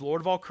 he's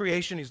Lord of all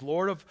creation, he's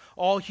Lord of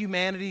all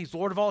humanity, he's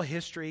Lord of all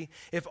history,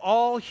 if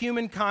all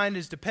humankind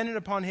is dependent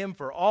upon him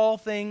for all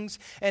things,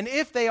 and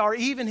if they are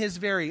even his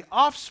very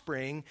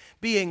offspring,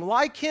 being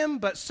like him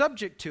but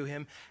subject to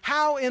him,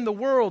 how in the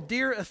world,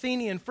 dear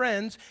Athenian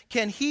friends,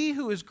 can he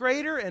who is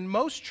greater and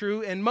most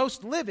true and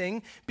most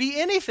living be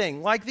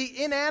anything like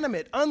the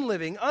inanimate,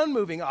 unliving,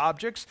 unmoving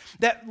objects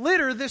that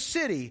litter this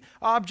city,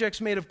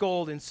 objects made of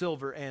gold and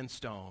silver and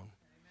stone?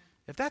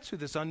 If that's who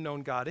this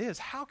unknown God is,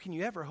 how can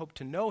you ever hope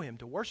to know him,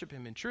 to worship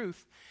him in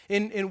truth,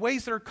 in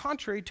ways that are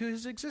contrary to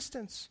his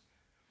existence?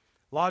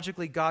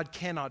 Logically, God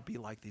cannot be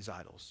like these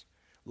idols.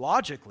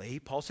 Logically,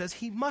 Paul says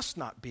he must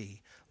not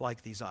be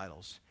like these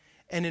idols.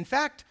 And in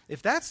fact,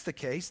 if that's the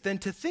case, then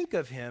to think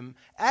of him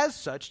as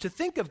such, to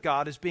think of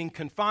God as being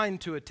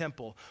confined to a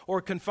temple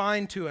or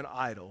confined to an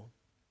idol,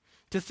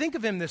 to think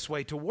of him this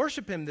way, to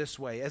worship him this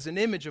way, as an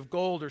image of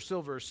gold or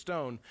silver or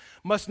stone,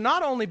 must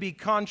not only be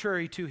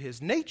contrary to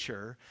his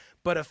nature,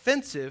 but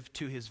offensive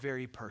to his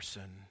very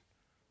person.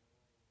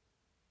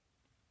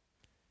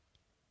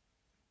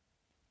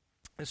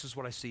 This is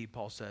what I see,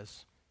 Paul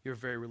says. You're a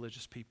very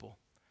religious people.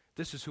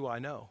 This is who I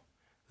know.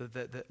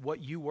 That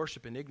what you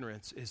worship in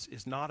ignorance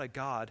is not a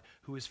God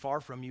who is far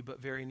from you but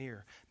very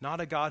near.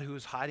 Not a God who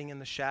is hiding in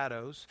the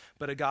shadows,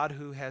 but a God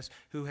who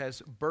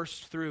has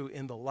burst through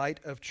in the light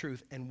of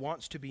truth and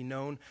wants to be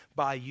known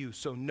by you.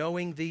 So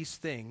knowing these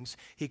things,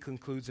 he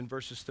concludes in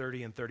verses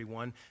 30 and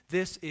 31,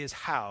 this is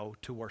how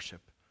to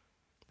worship.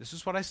 This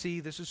is what I see.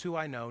 This is who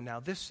I know.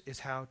 Now this is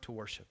how to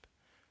worship.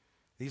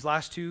 These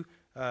last two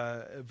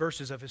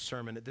verses of his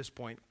sermon at this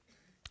point,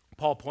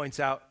 Paul points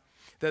out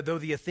that though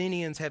the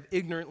Athenians have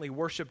ignorantly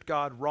worshiped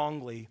God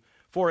wrongly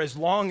for as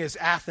long as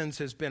Athens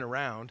has been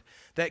around,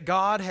 that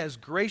God has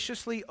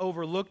graciously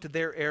overlooked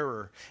their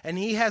error, and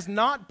he has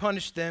not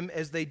punished them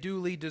as they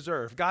duly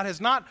deserve. God has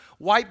not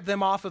wiped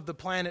them off of the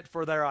planet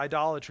for their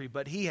idolatry,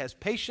 but he has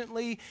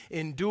patiently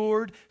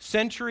endured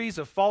centuries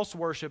of false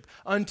worship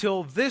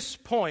until this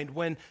point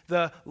when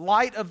the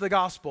light of the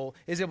gospel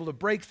is able to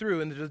break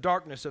through into the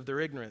darkness of their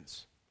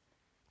ignorance.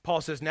 Paul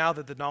says, now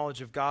that the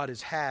knowledge of God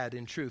is had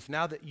in truth,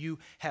 now that you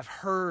have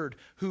heard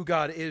who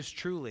God is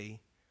truly,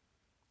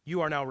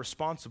 you are now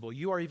responsible.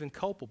 You are even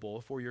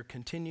culpable for your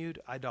continued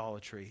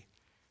idolatry,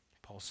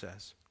 Paul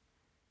says.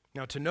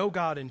 Now, to know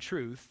God in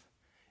truth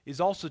is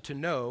also to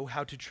know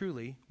how to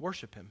truly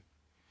worship him.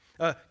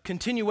 A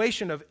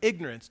continuation of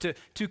ignorance,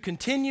 to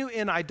continue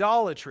in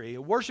idolatry,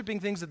 worshiping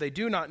things that they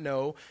do not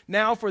know,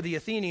 now for the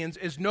Athenians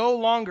is no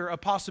longer a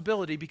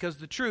possibility because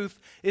the truth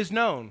is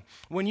known.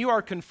 When you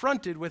are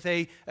confronted with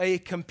a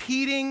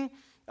competing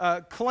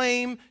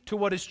claim to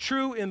what is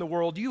true in the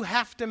world, you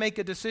have to make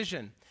a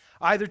decision.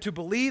 Either to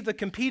believe the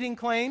competing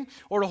claim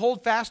or to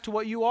hold fast to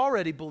what you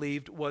already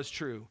believed was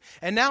true.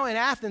 And now in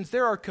Athens,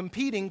 there are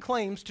competing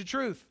claims to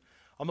truth.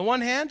 On the one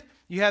hand,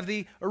 you have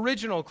the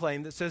original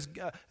claim that says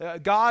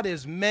God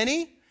is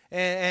many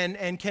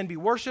and can be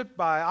worshipped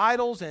by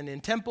idols and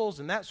in temples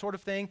and that sort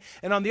of thing.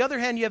 And on the other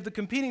hand, you have the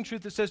competing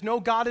truth that says, no,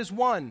 God is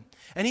one.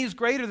 And he's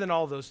greater than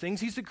all those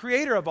things. He's the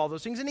creator of all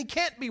those things, and he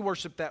can't be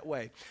worshipped that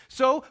way.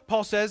 So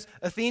Paul says,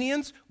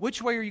 Athenians,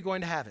 which way are you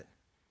going to have it?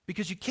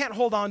 Because you can't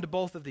hold on to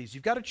both of these.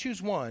 You've got to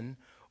choose one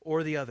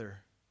or the other.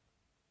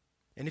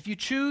 And if you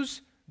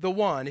choose the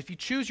one, if you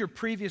choose your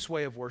previous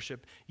way of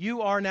worship,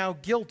 you are now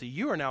guilty.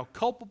 You are now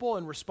culpable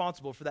and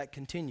responsible for that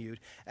continued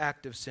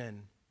act of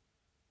sin.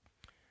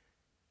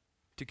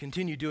 To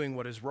continue doing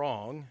what is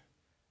wrong,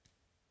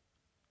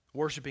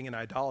 worshiping in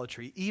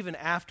idolatry, even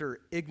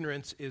after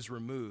ignorance is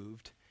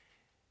removed,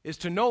 is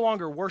to no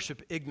longer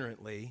worship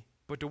ignorantly,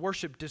 but to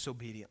worship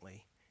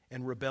disobediently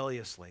and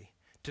rebelliously.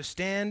 To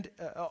stand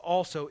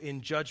also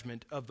in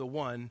judgment of the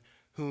one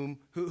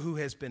who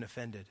has been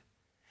offended.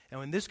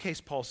 Now in this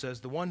case, Paul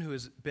says, the one who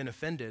has been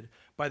offended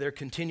by their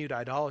continued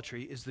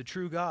idolatry is the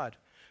true God,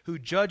 who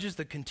judges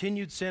the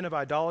continued sin of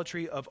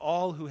idolatry of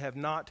all who have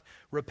not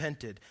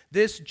repented.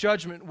 This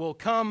judgment will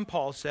come,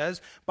 Paul says,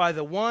 by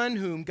the one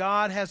whom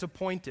God has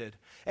appointed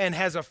and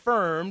has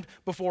affirmed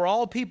before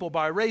all people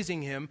by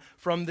raising him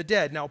from the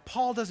dead. Now,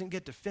 Paul doesn't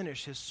get to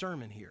finish his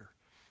sermon here,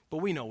 but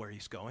we know where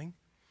he's going.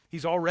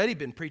 He's already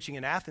been preaching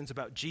in Athens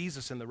about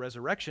Jesus and the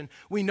resurrection.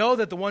 We know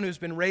that the one who's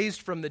been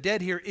raised from the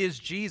dead here is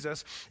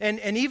Jesus. And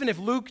even if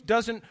Luke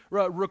doesn't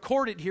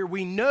record it here,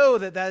 we know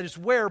that that is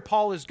where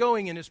Paul is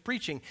going in his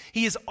preaching.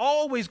 He is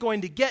always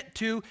going to get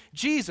to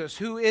Jesus,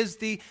 who is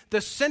the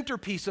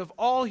centerpiece of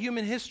all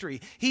human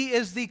history. He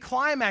is the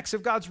climax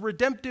of God's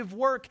redemptive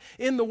work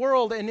in the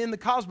world and in the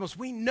cosmos.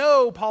 We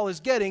know Paul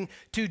is getting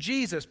to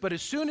Jesus, but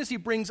as soon as he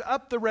brings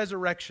up the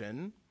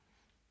resurrection,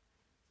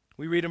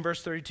 we read in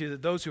verse 32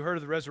 that those who heard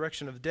of the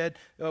resurrection of the dead,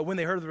 when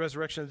they heard of the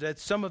resurrection of the dead,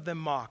 some of them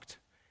mocked.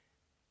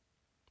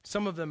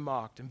 Some of them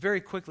mocked. And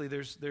very quickly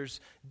there's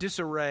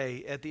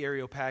disarray at the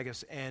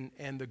Areopagus, and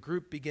the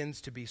group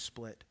begins to be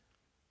split.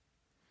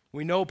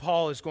 We know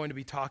Paul is going to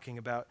be talking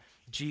about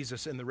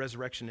Jesus and the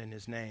resurrection in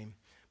his name.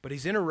 But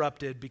he's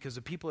interrupted because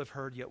the people have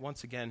heard, yet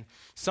once again,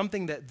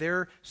 something that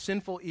their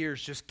sinful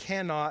ears just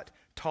cannot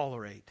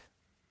tolerate.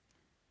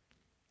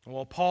 And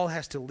while Paul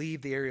has to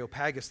leave the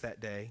Areopagus that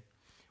day,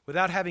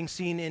 without having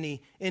seen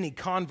any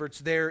converts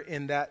there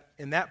in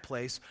that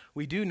place,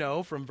 we do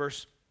know from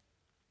verse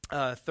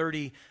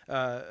 33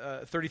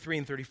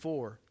 and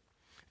 34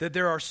 that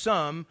there are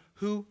some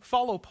who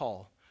follow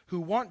Paul, who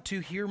want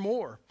to hear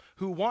more,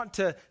 who want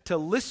to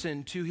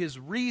listen to his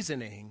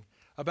reasoning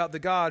about the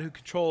God who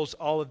controls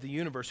all of the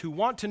universe, who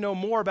want to know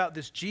more about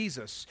this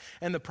Jesus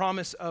and the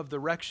promise of the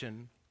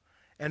resurrection.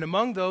 And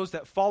among those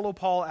that follow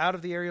Paul out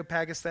of the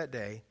Areopagus that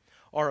day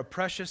are a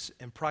precious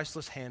and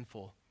priceless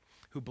handful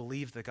who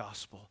believe the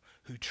gospel,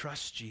 who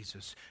trust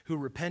Jesus, who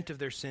repent of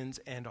their sins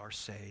and are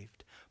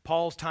saved.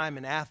 Paul's time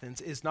in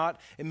Athens is not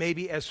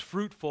maybe as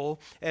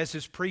fruitful as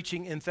his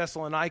preaching in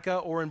Thessalonica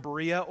or in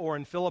Berea or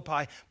in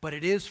Philippi, but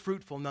it is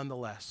fruitful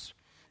nonetheless.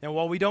 Now,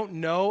 while we don't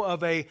know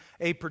of a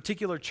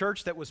particular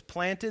church that was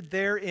planted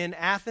there in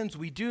Athens,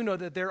 we do know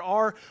that there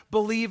are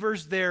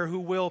believers there who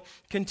will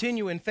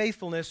continue in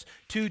faithfulness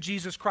to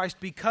Jesus Christ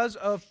because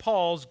of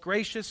Paul's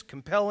gracious,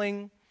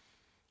 compelling,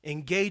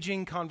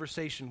 engaging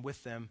conversation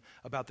with them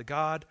about the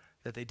God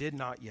that they did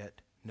not yet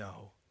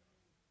know.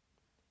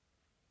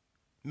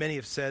 Many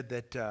have said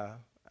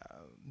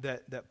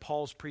that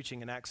Paul's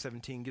preaching in Acts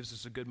 17 gives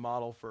us a good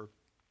model for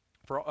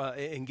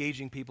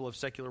engaging people of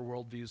secular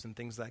worldviews and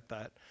things like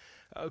that.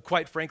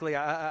 Quite frankly,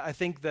 I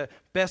think the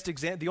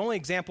only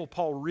example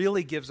Paul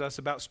really gives us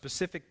about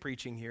specific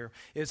preaching here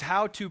is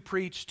how to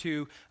preach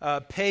to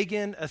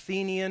pagan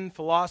Athenian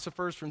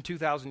philosophers from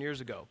 2,000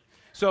 years ago.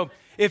 So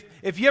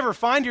if you ever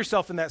find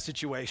yourself in that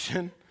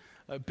situation,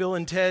 Bill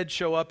and Ted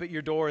show up at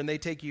your door and they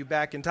take you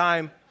back in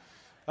time,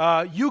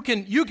 you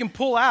can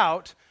pull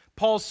out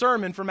Paul's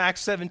sermon from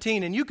Acts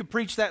 17, and you could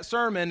preach that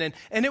sermon,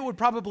 and it would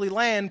probably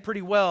land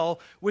pretty well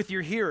with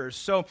your hearers.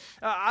 So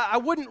I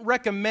wouldn't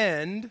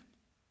recommend,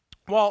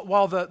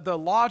 while the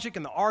logic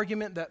and the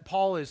argument that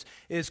Paul is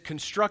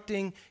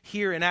constructing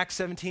here in Acts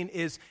 17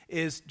 is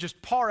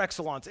just par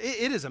excellence.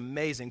 It is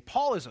amazing.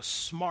 Paul is a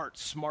smart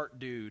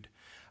dude.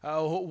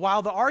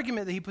 While the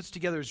argument that he puts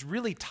together is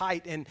really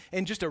tight and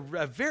just a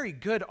very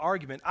good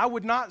argument, I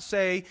would not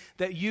say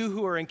that you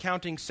who are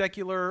encountering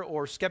secular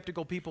or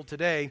skeptical people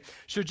today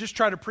should just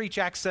try to preach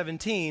Acts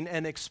 17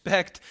 and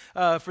expect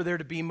for there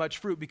to be much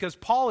fruit, because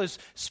Paul is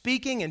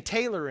speaking and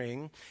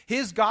tailoring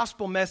his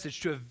gospel message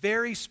to a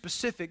very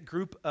specific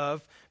group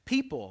of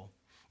people.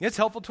 It's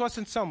helpful to us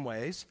in some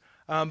ways,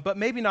 but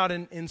maybe not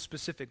in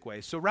specific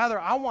ways. So rather,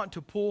 I want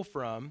to pull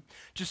from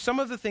just some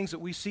of the things that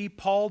we see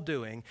Paul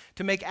doing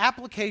to make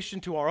application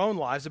to our own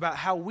lives about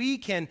how we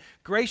can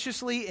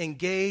graciously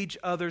engage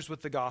others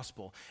with the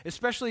gospel,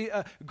 especially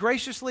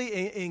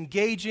graciously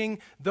engaging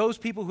those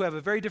people who have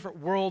a very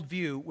different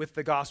worldview with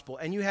the gospel.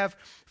 And you have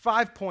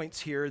 5 points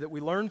here that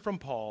we learn from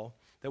Paul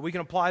that we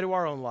can apply to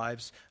our own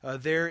lives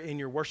there in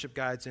your worship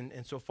guides,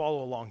 and so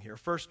follow along here.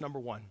 First, number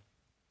 1,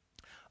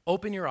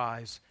 open your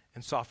eyes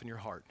and soften your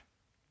heart.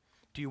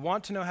 Do you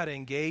want to know how to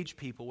engage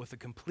people with a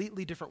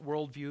completely different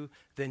worldview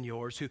than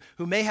yours,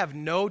 who may have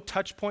no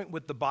touch point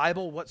with the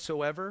Bible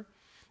whatsoever?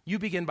 You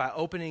begin by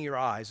opening your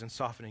eyes and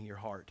softening your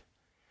heart.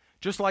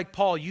 Just like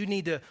Paul, you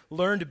need to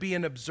learn to be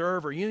an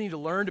observer. You need to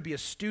learn to be a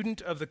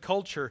student of the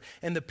culture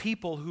and the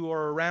people who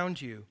are around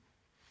you.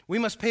 We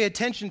must pay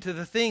attention to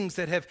the things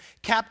that have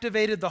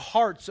captivated the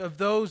hearts of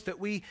those that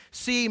we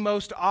see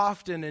most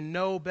often and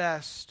know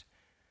best.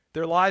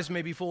 Their lives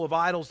may be full of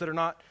idols that are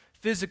not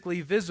physically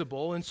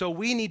visible, and so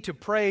we need to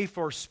pray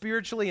for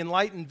spiritually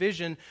enlightened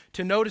vision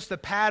to notice the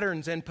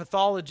patterns and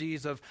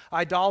pathologies of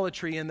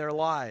idolatry in their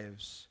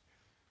lives.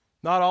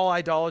 Not all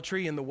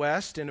idolatry in the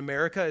West, in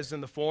America, is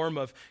in the form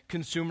of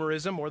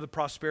consumerism or the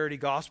prosperity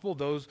gospel,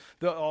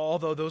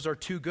 although those are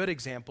 2 good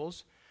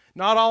examples.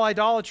 Not all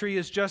idolatry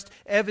is just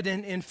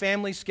evident in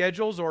family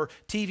schedules or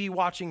TV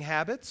watching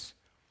habits.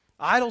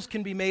 Idols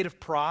can be made of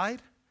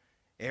pride,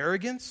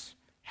 arrogance,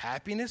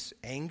 happiness,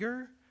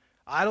 anger.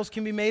 Idols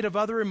can be made of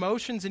other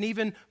emotions and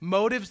even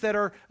motives that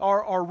are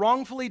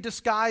wrongfully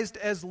disguised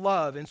as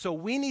love. And so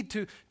we need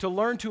to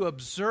learn to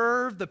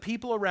observe the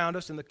people around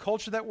us and the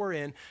culture that we're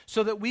in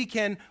so that we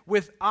can,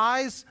 with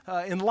eyes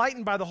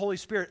enlightened by the Holy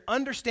Spirit,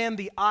 understand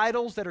the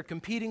idols that are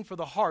competing for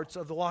the hearts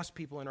of the lost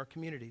people in our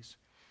communities.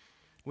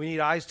 We need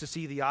eyes to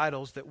see the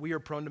idols that we are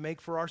prone to make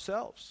for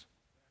ourselves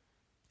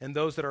and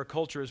those that our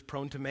culture is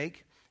prone to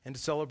make and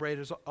to celebrate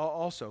as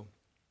also.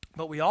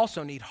 But we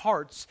also need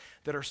hearts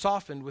that are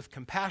softened with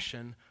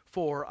compassion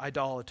for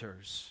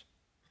idolaters.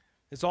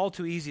 It's all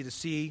too easy to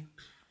see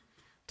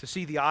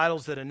the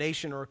idols that a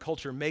nation or a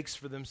culture makes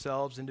for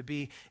themselves and to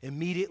be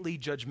immediately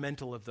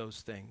judgmental of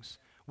those things.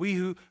 We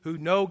who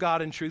know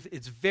God in truth,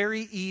 it's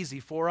very easy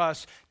for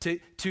us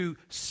to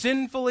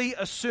sinfully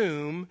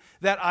assume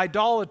that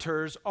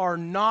idolaters are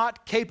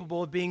not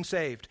capable of being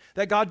saved,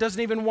 that God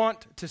doesn't even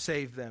want to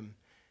save them.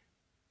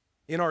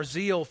 In our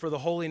zeal for the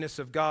holiness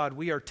of God,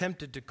 we are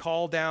tempted to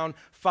call down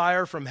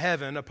fire from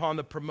heaven upon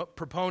the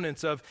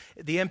proponents of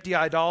the empty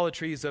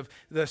idolatries of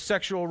the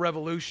sexual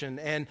revolution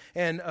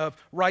and of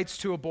rights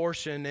to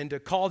abortion, and to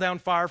call down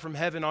fire from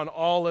heaven on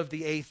all of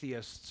the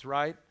atheists,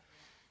 right?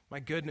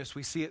 My goodness,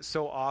 we see it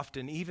so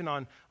often, even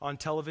on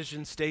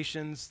television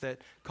stations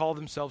that call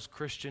themselves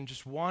Christian,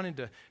 just wanting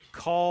to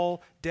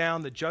call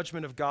down the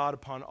judgment of God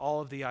upon all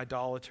of the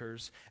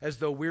idolaters as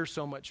though we're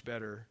so much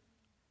better.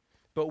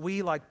 But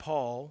we, like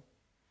Paul,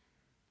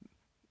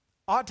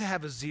 ought to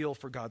have a zeal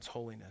for God's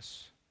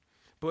holiness.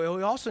 But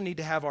we also need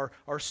to have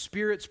our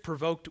spirits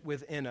provoked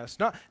within us.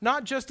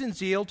 Not just in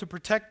zeal to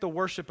protect the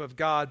worship of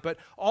God, but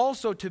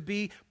also to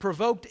be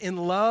provoked in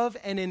love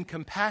and in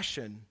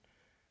compassion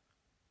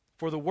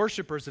for the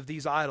worshipers of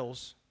these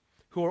idols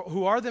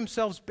who are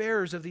themselves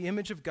bearers of the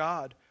image of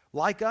God,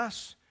 like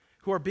us,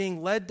 who are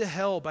being led to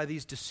hell by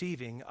these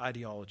deceiving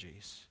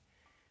ideologies.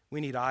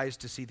 We need eyes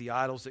to see the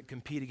idols that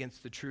compete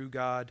against the true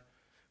God,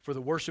 for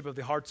the worship of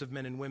the hearts of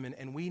men and women,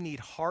 and we need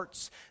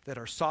hearts that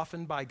are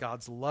softened by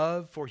God's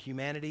love for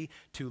humanity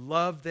to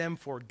love them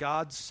for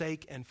God's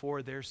sake and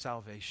for their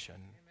salvation.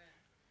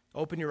 Amen.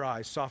 Open your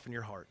eyes, soften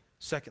your heart.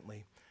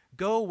 Secondly,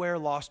 go where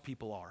lost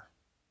people are.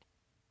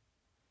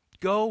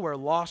 Go where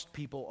lost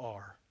people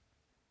are.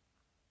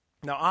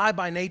 Now, I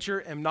by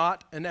nature am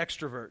not an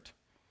extrovert.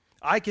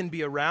 I can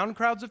be around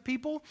crowds of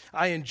people.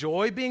 I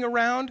enjoy being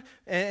around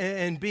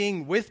and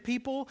being with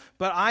people,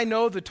 but I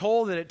know the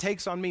toll that it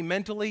takes on me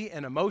mentally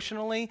and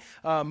emotionally.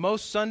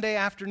 Most Sunday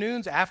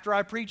afternoons after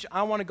I preach,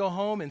 I want to go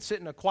home and sit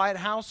in a quiet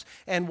house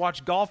and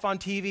watch golf on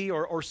TV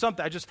or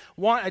something. I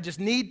just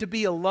need to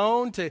be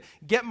alone to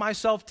get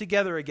myself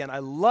together again. I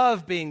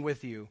love being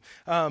with you,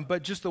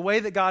 but just the way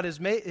that God has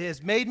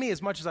made me,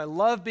 as much as I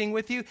love being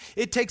with you,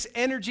 it takes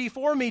energy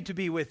for me to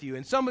be with you.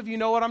 And some of you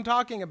know what I'm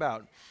talking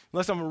about.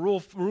 Unless I'm a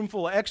room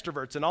full of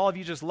extroverts and all of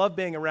you just love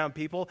being around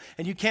people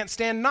and you can't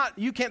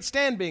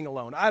stand being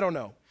alone. I don't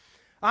know.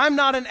 I'm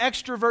not an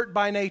extrovert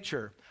by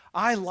nature.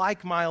 I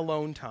like my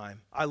alone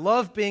time. I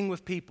love being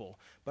with people,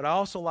 but I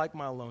also like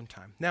my alone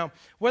time. Now,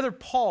 whether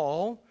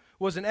Paul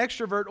was an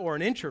extrovert or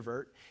an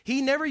introvert,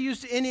 he never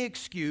used any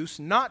excuse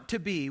not to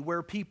be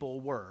where people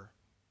were.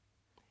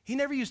 He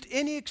never used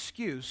any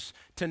excuse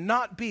to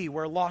not be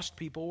where lost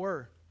people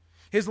were.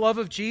 His love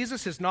of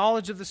Jesus, his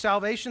knowledge of the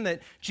salvation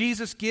that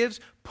Jesus gives,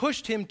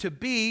 pushed him to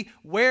be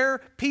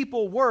where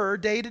people were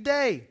day to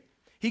day.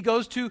 He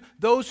goes to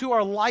those who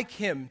are like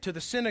him, to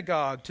the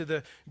synagogue, to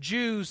the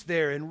Jews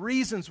there, and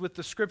reasons with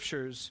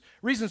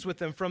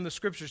them from the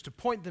Scriptures to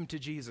point them to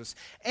Jesus.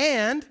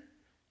 And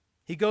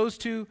he goes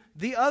to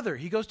the other.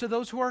 He goes to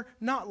those who are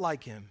not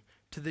like him,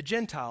 to the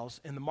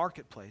Gentiles in the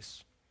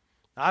marketplace.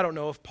 I don't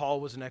know if Paul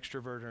was an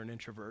extrovert or an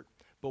introvert,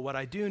 but what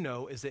I do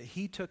know is that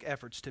he took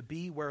efforts to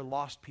be where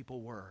lost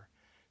people were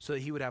so that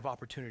he would have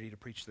opportunity to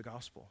preach the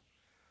gospel.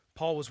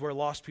 Paul was where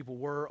lost people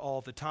were all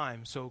the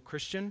time. So,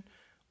 Christian,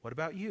 what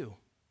about you?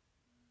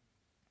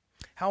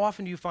 How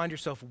often do you find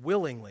yourself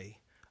willingly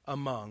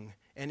among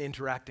and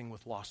interacting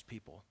with lost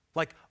people?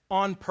 Like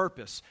on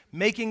purpose,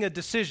 making a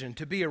decision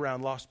to be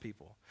around lost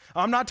people.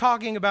 I'm not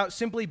talking about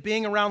simply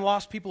being around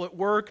lost people at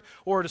work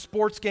or at a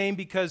sports game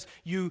because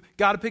you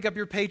got to pick up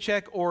your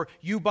paycheck or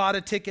you bought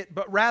a ticket,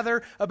 but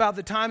rather about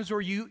the times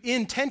where you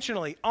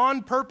intentionally,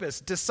 on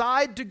purpose,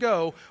 decide to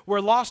go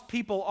where lost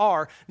people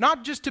are,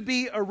 not just to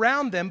be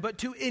around them, but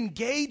to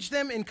engage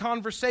them in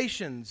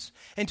conversations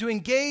and to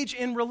engage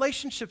in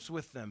relationships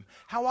with them.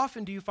 How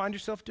often do you find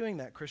yourself doing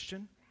that,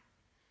 Christian?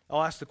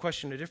 I'll ask the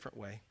question a different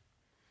way.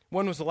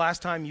 When was the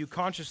last time you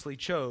consciously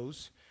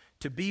chose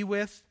to be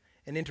with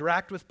and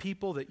interact with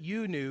people that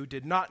you knew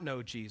did not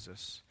know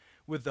Jesus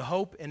with the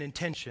hope and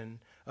intention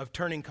of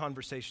turning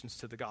conversations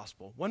to the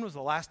gospel? When was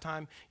the last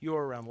time you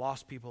were around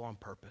lost people on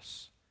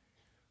purpose?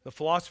 The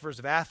philosophers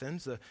of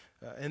Athens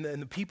and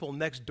the people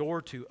next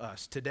door to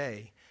us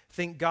today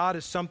think God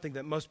is something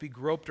that must be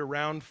groped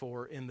around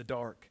for in the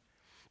dark.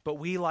 But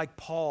we, like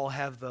Paul,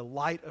 have the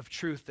light of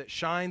truth that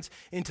shines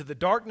into the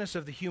darkness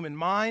of the human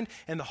mind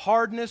and the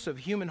hardness of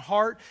human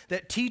heart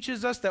that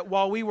teaches us that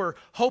while we were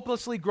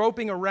hopelessly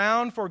groping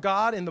around for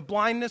God in the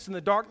blindness and the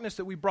darkness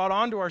that we brought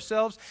onto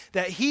ourselves,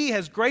 that He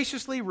has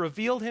graciously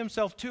revealed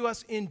Himself to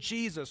us in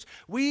Jesus.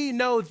 We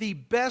know the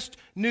best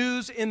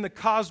news in the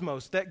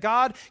cosmos, that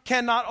God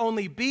can not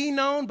only be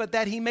known, but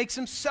that He makes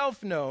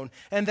Himself known,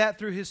 and that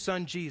through His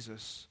Son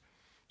Jesus.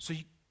 So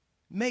you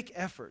make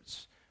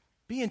efforts.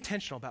 Be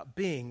intentional about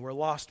being where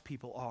lost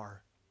people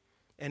are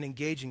and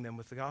engaging them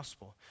with the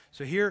gospel.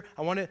 So here,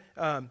 I want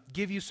to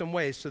give you some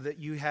ways so that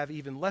you have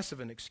even less of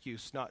an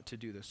excuse not to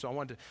do this. So I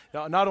want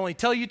to not only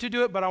tell you to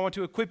do it, but I want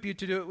to equip you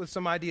to do it with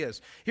some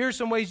ideas. Here are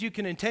some ways you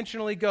can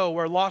intentionally go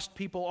where lost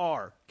people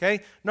are,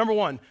 okay? Number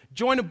one,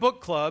 join a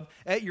book club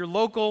at your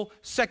local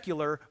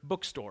secular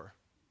bookstore.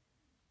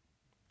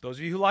 Those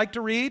of you who like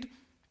to read,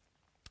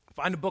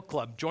 find a book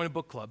club, join a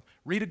book club,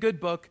 read a good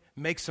book,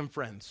 make some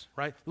friends,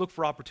 right? Look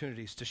for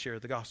opportunities to share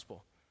the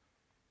gospel.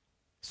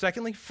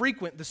 Secondly,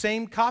 frequent the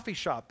same coffee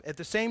shop at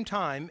the same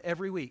time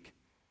every week.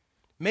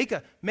 Make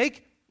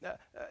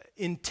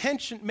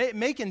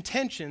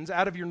intentions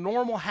out of your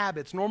normal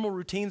habits, normal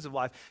routines of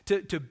life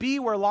to be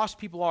where lost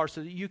people are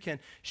so that you can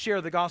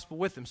share the gospel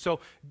with them. So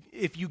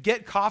if you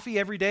get coffee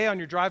every day on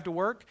your drive to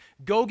work,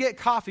 go get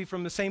coffee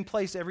from the same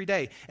place every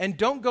day. And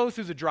don't go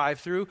through the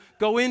drive-thru,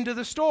 go into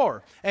the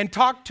store and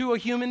talk to a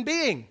human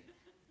being.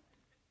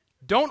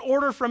 Don't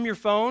order from your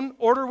phone,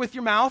 order with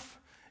your mouth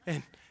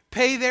and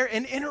pay there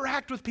and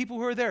interact with people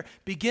who are there.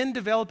 Begin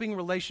developing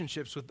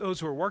relationships with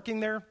those who are working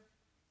there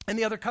and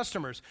the other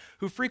customers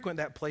who frequent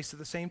that place at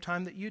the same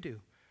time that you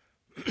do.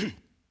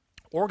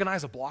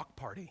 Organize a block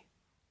party.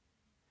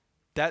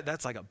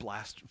 That's like a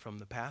blast from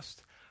the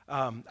past.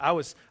 I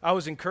was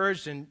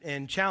encouraged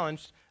and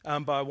challenged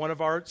by one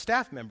of our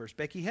staff members,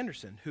 Becky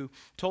Henderson, who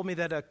told me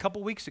that a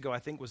couple weeks ago, I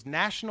think, was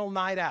National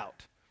Night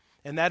Out.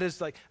 And that is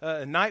like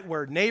a night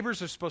where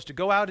neighbors are supposed to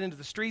go out into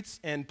the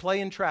streets and play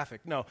in traffic.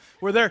 No,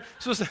 where they're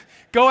supposed to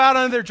go out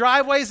on their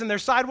driveways and their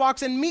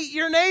sidewalks and meet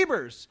your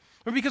neighbors.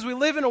 Or because we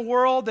live in a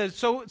world that's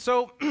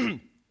so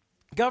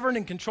governed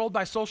and controlled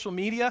by social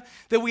media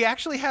that we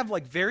actually have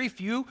like very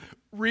few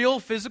real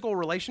physical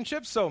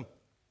relationships. So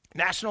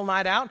National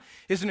Night Out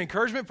is an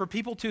encouragement for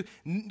people to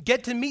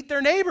get to meet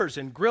their neighbors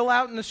and grill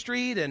out in the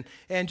street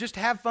and just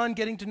have fun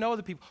getting to know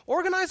other people.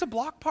 Organize a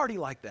block party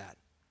like that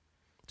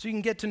so you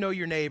can get to know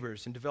your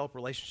neighbors and develop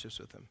relationships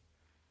with them.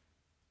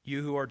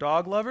 You who are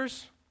dog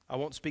lovers, I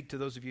won't speak to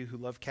those of you who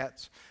love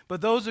cats,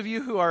 but those of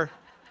you who are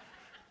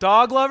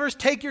dog lovers,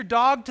 take your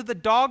dog to the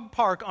dog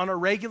park on a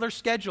regular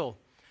schedule.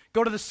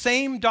 Go to the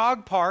same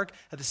dog park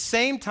at the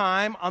same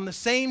time on the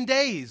same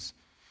days.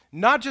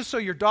 Not just so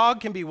your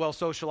dog can be well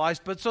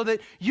socialized, but so that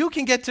you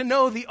can get to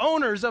know the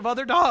owners of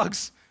other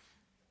dogs,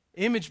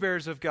 image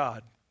bearers of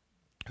God,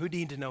 who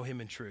need to know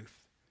Him in truth.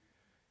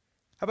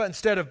 How about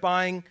instead of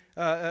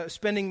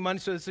spending money,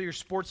 so you're a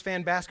sports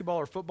fan, basketball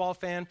or football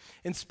fan,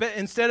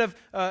 instead of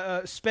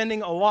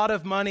spending a lot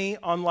of money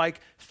on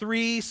like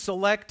 3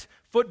 select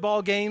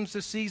football games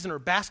this season or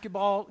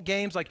basketball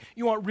games, like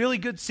you want really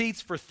good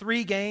seats for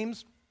 3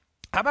 games,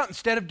 how about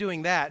instead of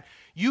doing that,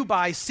 you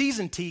buy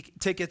season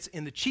tickets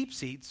in the cheap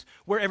seats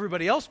where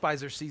everybody else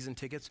buys their season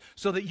tickets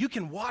so that you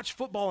can watch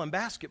football and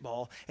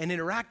basketball and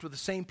interact with the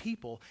same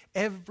people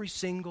every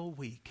single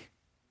week.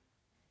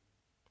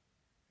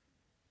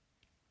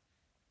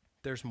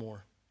 There's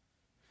more.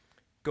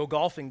 Go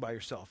golfing by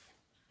yourself.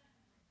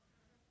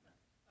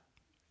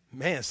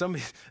 Man,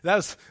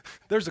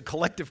 there's a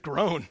collective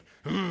groan.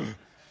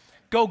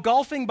 Go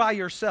golfing by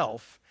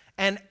yourself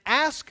and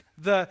ask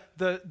the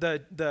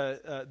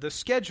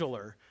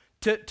scheduler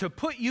to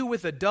put you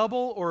with a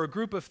double or a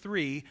group of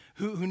 3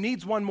 who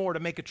needs one more to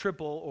make a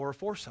triple or a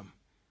foursome.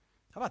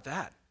 How about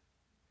that?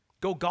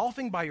 Go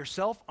golfing by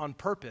yourself on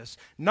purpose,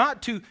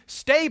 not to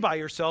stay by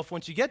yourself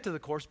once you get to the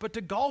course, but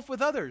to golf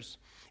with others.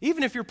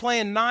 Even if you're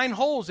playing 9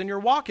 holes and you're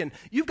walking,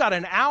 you've got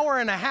an hour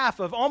and a half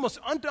of almost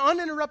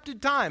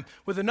uninterrupted time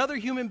with another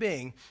human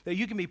being that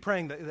you can be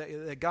praying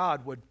that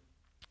God would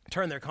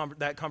turn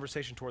that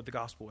conversation toward the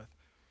gospel with.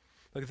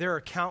 Look, there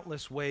are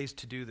countless ways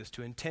to do this,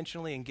 to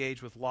intentionally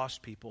engage with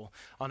lost people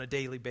on a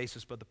daily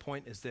basis, but the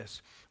point is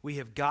this: we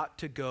have got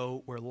to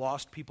go where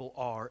lost people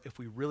are if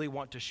we really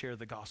want to share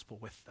the gospel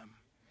with them.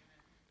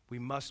 We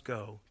must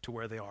go to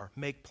where they are.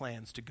 Make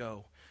plans to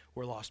go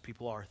where lost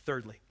people are.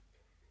 Thirdly,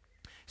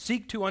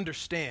 seek to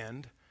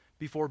understand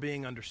before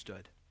being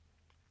understood.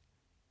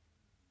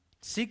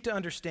 Seek to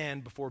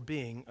understand before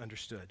being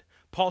understood.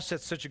 Paul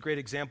sets such a great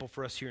example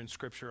for us here in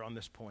Scripture on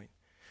this point.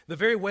 The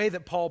very way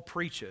that Paul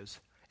preaches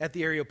at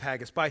the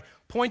Areopagus, by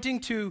pointing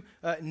to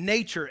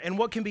nature and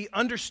what can be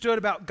understood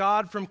about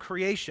God from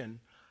creation,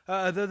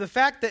 the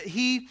fact that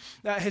he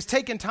has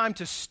taken time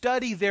to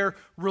study their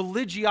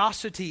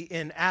religiosity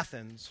in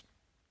Athens,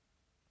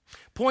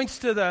 points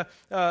to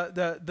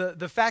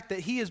the fact that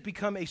he has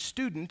become a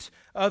student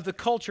of the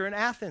culture in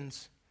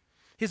Athens.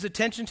 His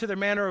attention to their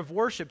manner of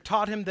worship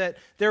taught him that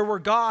there were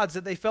gods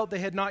that they felt they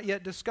had not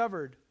yet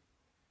discovered.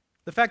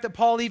 The fact that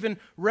Paul even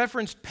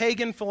referenced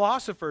pagan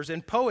philosophers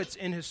and poets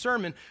in his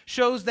sermon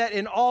shows that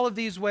in all of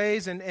these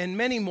ways and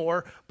many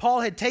more,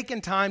 Paul had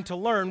taken time to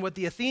learn what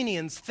the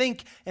Athenians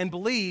think and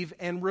believe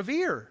and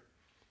revere.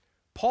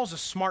 Paul's a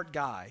smart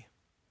guy.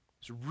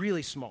 He's a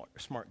really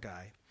smart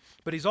guy.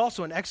 But he's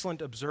also an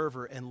excellent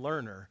observer and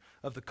learner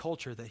of the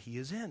culture that he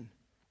is in.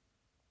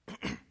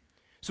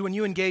 So when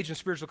you engage in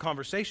spiritual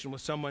conversation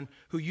with someone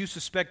who you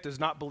suspect does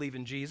not believe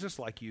in Jesus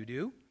like you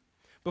do,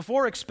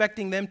 before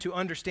expecting them to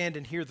understand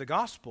and hear the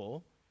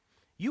gospel,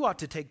 you ought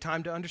to take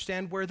time to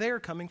understand where they're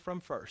coming from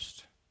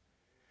first.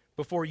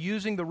 Before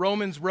using the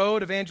Romans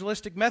Road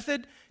evangelistic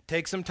method,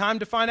 take some time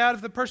to find out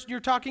if the person you're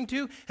talking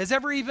to has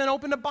ever even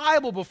opened a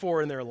Bible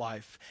before in their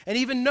life and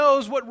even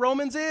knows what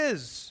Romans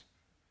is.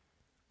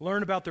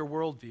 Learn about their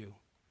worldview.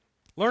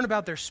 Learn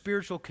about their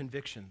spiritual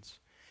convictions.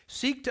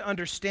 Seek to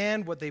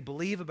understand what they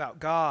believe about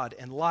God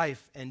and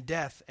life and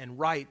death and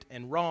right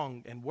and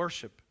wrong and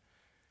worship.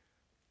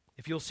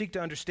 If you'll seek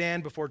to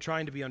understand before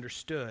trying to be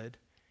understood,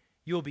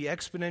 you will be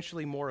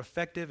exponentially more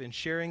effective in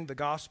sharing the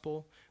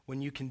gospel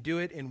when you can do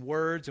it in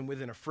words and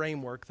within a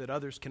framework that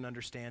others can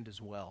understand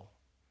as well.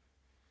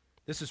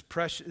 This is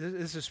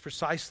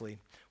precisely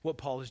what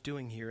Paul is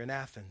doing here in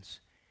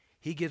Athens.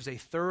 He gives a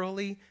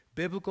thoroughly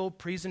biblical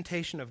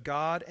presentation of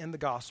God and the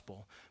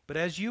gospel. But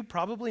as you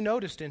probably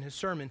noticed in his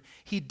sermon,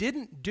 he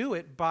didn't do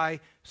it by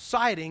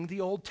citing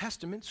the Old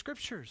Testament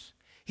scriptures.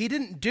 He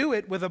didn't do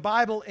it with a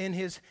Bible in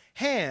his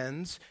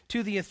hands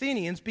to the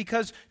Athenians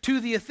because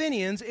to the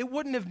Athenians it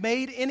wouldn't have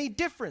made any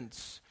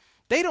difference.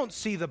 They don't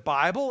see the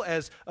Bible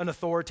as an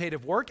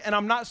authoritative work, and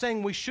I'm not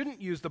saying we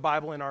shouldn't use the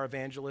Bible in our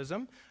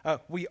evangelism.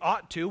 We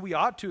ought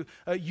to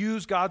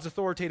use God's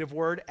authoritative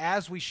word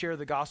as we share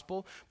the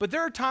gospel, but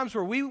there are times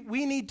where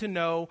we need to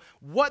know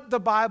what the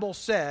Bible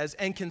says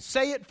and can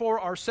say it for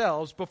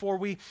ourselves before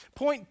we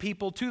point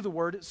people to the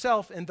word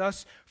itself and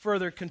thus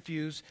further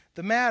confuse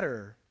the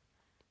matter.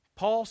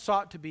 Paul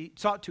sought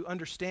to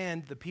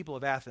understand the people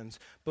of Athens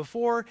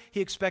before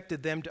he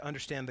expected them to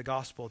understand the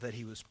gospel that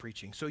he was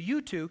preaching. So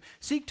you too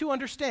seek to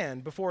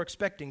understand before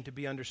expecting to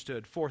be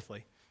understood.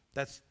 Fourthly,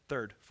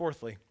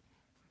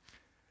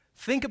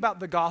 think about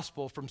the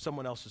gospel from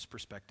someone else's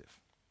perspective.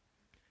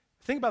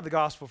 Think about the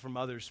gospel from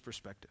others'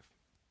 perspective.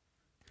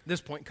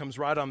 This point comes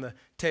right on the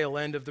tail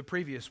end of the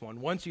previous one.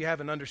 Once you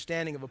have an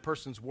understanding of a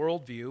person's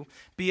worldview,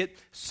 be it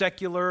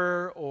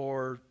secular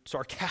or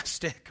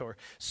sarcastic or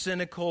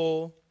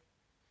cynical,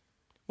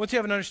 once you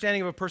have an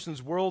understanding of a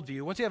person's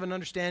worldview, once you have an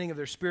understanding of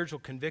their spiritual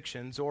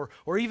convictions or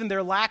even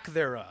their lack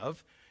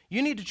thereof,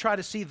 you need to try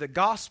to see the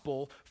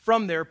gospel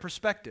from their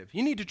perspective.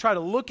 You need to try to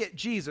look at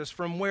Jesus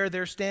from where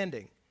they're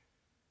standing.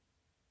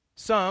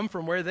 Some,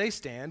 from where they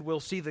stand,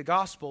 will see the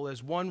gospel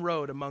as one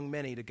road among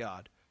many to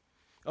God.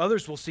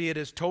 Others will see it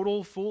as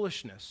total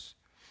foolishness.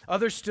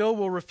 Others still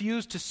will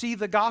refuse to see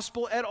the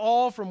gospel at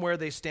all from where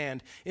they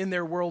stand in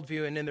their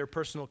worldview and in their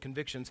personal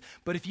convictions.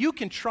 But if you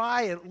can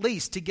try at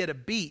least to get a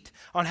beat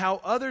on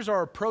how others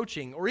are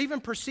approaching or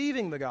even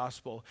perceiving the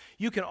gospel,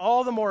 you can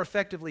all the more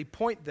effectively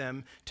point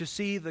them to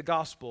see the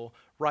gospel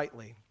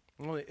rightly.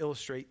 I want to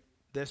illustrate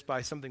this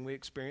by something we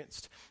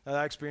experienced.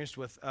 I experienced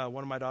with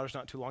one of my daughters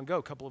not too long ago.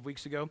 A couple of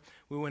weeks ago,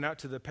 we went out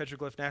to the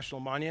Petroglyph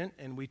National Monument,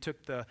 and we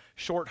took the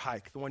short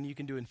hike, the one you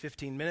can do in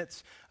 15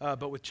 minutes,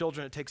 but with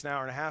children it takes an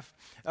hour and a half.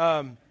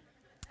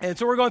 And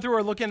so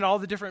we're looking at all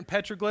the different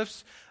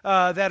petroglyphs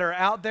that are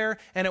out there.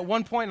 And at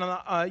one point,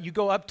 you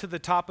go up to the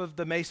top of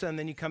the mesa, and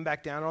then you come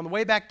back down. And on the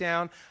way back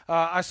down,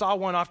 I saw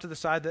one off to the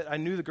side that I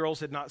knew the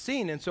girls had not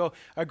seen. And so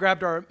I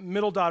grabbed our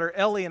middle daughter,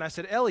 Ellie, and I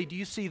said, Ellie, do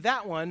you see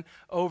that one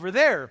over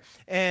there?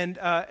 And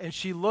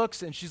she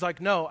looks, and she's like,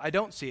 no, I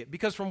don't see it.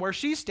 Because from where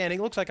she's standing,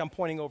 it looks like I'm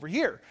pointing over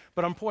here.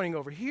 But I'm pointing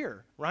over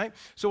here, right?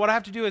 So what I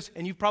have to do is,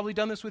 and you've probably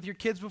done this with your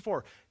kids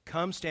before,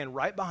 come stand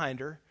right behind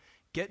her,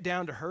 get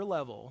down to her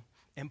level,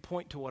 and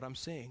point to what I'm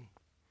seeing.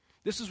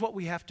 This is what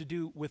we have to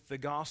do with the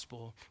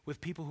gospel,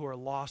 with people who are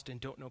lost and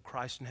don't know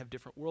Christ and have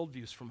different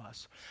worldviews from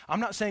us.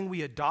 I'm not saying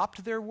we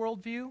adopt their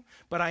worldview,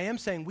 but I am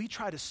saying we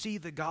try to see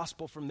the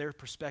gospel from their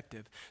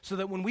perspective so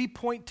that when we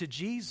point to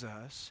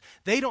Jesus,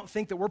 they don't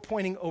think that we're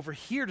pointing over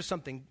here to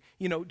something,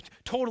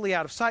 totally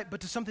out of sight,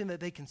 but to something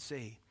that they can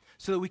see,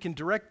 so that we can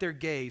direct their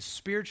gaze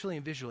spiritually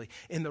and visually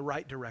in the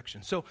right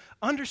direction. So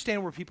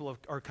understand where people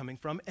are coming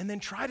from, and then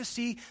try to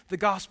see the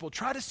gospel.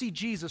 Try to see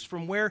Jesus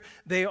from where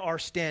they are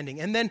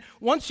standing. And then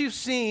once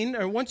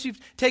you've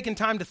taken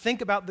time to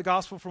think about the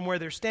gospel from where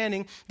they're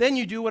standing, then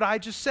you do what I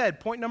just said.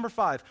 Point number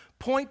 5,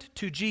 point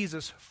to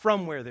Jesus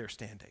from where they're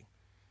standing.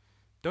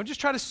 Don't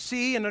just try to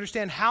see and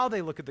understand how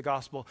they look at the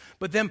gospel,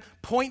 but then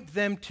point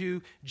them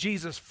to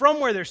Jesus from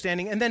where they're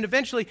standing, and then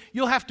eventually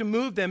you'll have to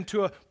move them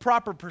to a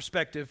proper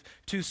perspective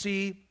to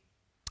see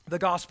the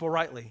gospel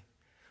rightly.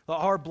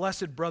 Our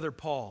blessed brother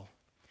Paul,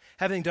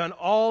 having done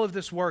all of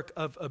this work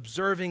of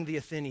observing the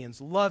Athenians,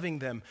 loving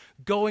them,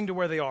 going to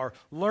where they are,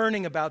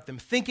 learning about them,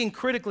 thinking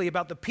critically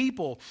about the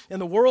people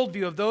and the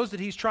worldview of those that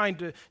he's trying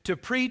to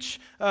preach,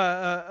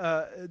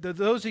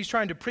 those he's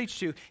trying to preach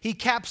to, he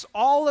caps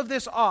all of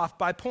this off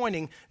by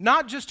pointing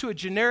not just to a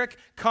generic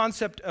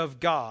concept of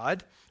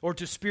God or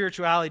to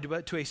spirituality,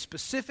 but to a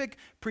specific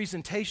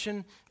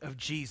presentation of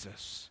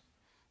Jesus.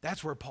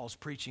 That's where Paul's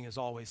preaching is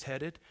always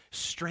headed,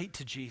 straight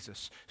to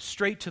Jesus,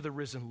 straight to the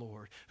risen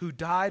Lord, who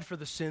died for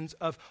the sins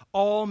of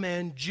all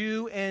men,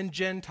 Jew and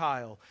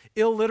Gentile,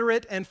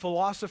 illiterate and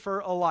philosopher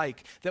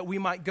alike, that we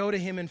might go to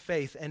him in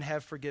faith and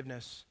have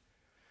forgiveness.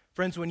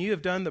 Friends, when you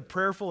have done the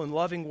prayerful and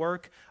loving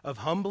work of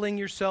humbling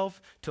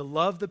yourself to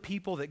love the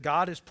people that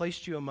God has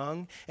placed you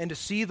among and to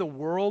see the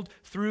world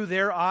through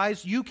their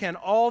eyes, you can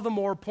all the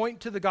more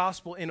point to the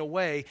gospel in a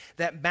way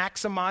that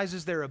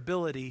maximizes their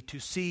ability to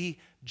see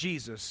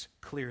Jesus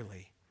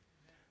clearly.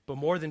 But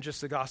more than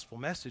just the gospel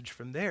message,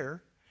 from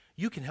there,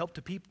 you can help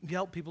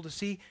people to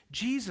see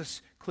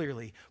Jesus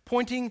clearly.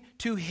 Pointing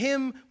to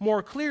him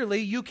more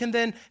clearly, you can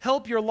then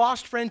help your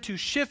lost friend to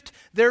shift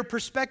their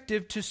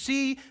perspective to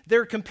see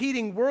their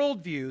competing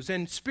worldviews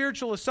and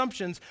spiritual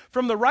assumptions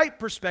from the right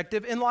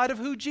perspective in light of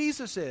who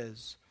Jesus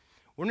is.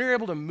 When you're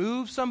able to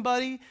move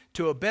somebody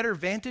to a better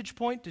vantage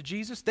point to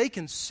Jesus, they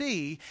can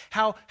see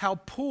how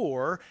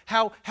poor,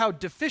 how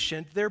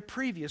deficient their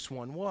previous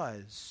one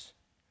was.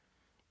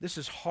 This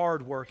is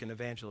hard work in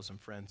evangelism,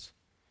 friends.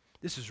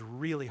 This is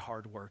really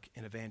hard work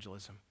in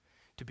evangelism.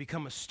 To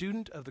become a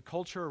student of the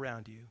culture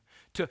around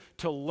you,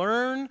 to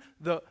learn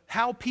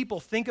how people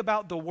think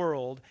about the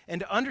world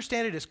and to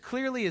understand it as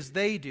clearly as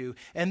they do,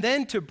 and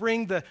then to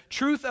bring the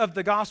truth of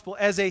the gospel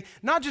as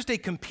not just a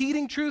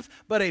competing truth,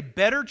 but a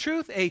better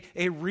truth,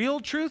 a real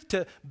truth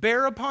to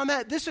bear upon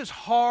that. This is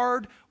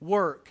hard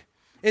work.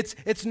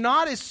 It's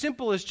not as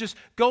simple as just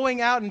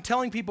going out and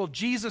telling people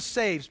Jesus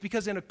saves,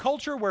 because in a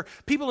culture where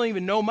people don't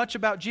even know much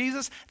about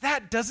Jesus,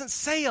 that doesn't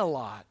say a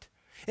lot.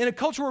 In a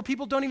culture where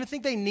people don't even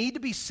think they need to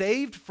be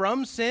saved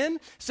from sin,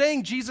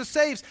 saying Jesus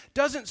saves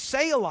doesn't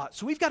say a lot.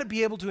 So we've got to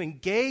be able to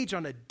engage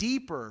on a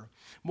deeper,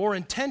 more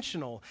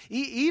intentional,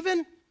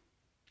 even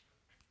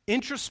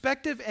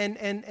introspective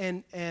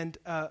and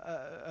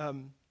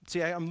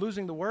see, I'm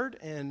losing the word,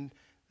 and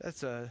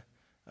that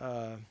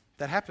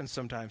happens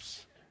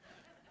sometimes.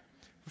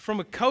 From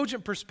a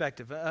cogent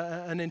perspective,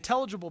 an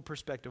intelligible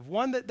perspective,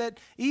 one that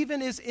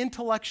even is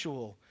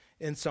intellectual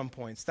in some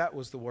points. That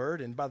was the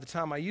word, and by the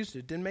time I used it,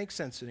 it didn't make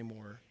sense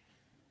anymore.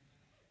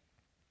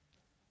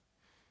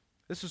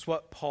 This is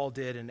what Paul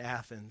did in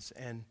Athens,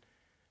 and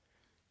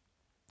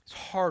it's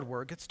hard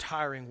work, it's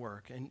tiring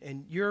work,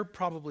 and you're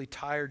probably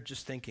tired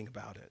just thinking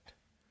about it.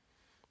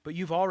 But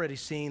you've already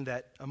seen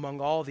that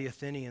among all the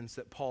Athenians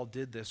that Paul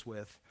did this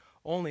with,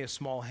 only a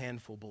small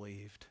handful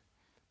believed.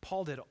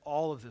 Paul did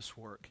all of this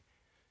work,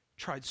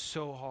 tried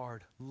so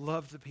hard,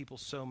 loved the people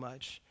so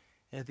much,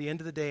 and at the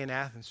end of the day in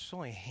Athens, there's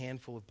only a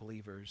handful of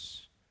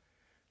believers.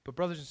 But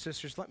brothers and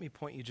sisters, let me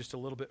point you just a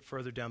little bit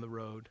further down the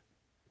road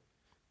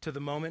to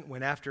the moment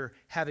when, after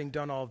having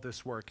done all of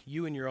this work,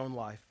 you in your own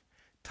life,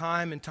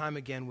 time and time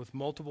again with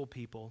multiple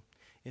people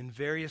in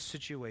various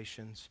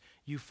situations,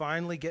 you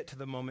finally get to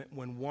the moment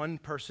when one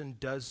person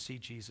does see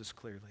Jesus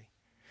clearly,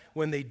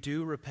 when they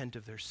do repent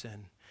of their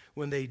sin,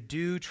 when they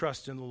do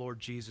trust in the Lord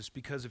Jesus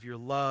because of your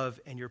love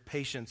and your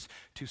patience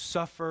to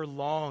suffer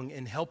long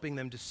in helping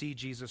them to see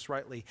Jesus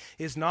rightly?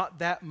 Is not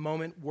that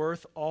moment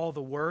worth all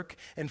the work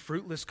and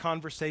fruitless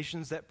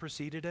conversations that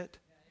preceded it?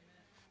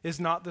 Is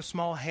not the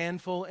small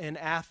handful in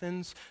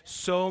Athens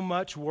so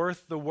much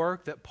worth the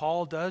work that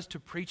Paul does to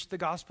preach the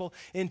gospel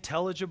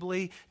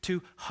intelligibly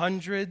to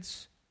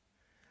hundreds?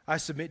 I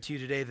submit to you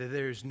today that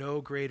there is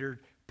no greater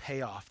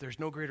payoff, there's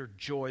no greater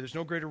joy, there's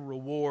no greater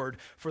reward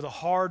for the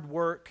hard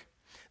work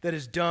that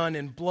is done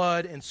in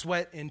blood and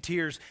sweat and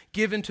tears,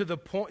 given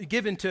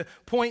to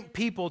point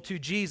people to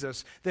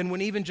Jesus, than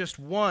when even just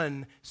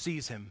one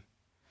sees him,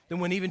 than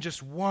when even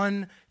just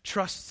one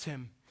trusts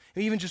him.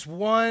 Even just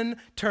one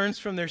turns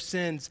from their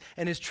sins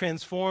and is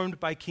transformed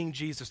by King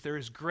Jesus. There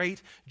is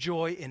great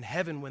joy in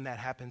heaven when that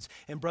happens.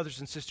 And brothers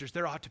and sisters,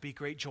 there ought to be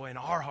great joy in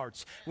our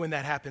hearts when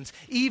that happens.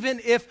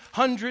 Even if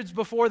hundreds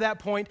before that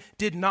point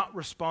did not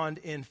respond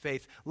in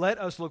faith. Let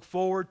us look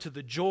forward to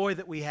the joy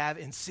that we have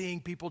in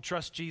seeing people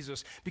trust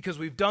Jesus, because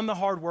we've done the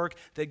hard work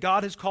that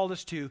God has called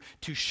us to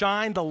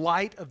shine the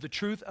light of the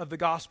truth of the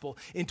gospel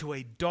into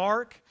a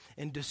dark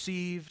and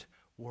deceived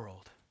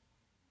world.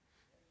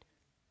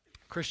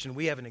 Christian,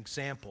 we have an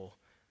example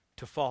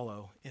to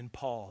follow in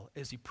Paul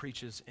as he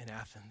preaches in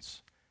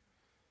Athens.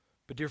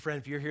 But dear friend,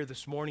 if you're here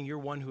this morning, you're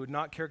one who would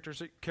not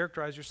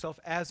characterize yourself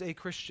as a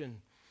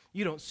Christian.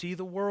 You don't see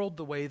the world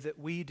the way that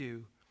we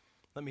do.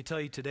 Let me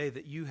tell you today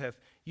that you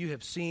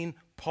have seen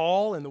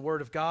Paul in the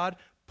Word of God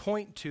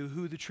point to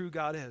who the true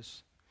God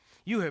is.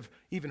 You have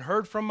even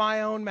heard from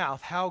my own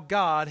mouth how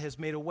God has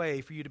made a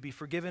way for you to be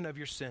forgiven of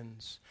your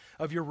sins,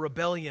 of your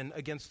rebellion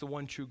against the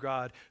one true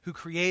God who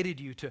created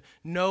you to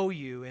know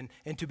you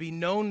and to be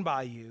known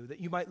by you,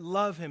 that you might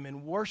love him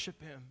and worship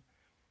him.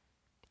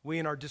 We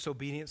in our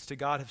disobedience to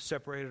God have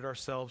separated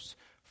ourselves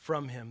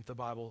from him, the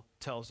Bible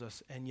tells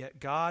us, and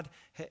yet God,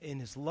 in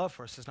his love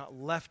for us, has not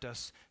left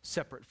us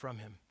separate from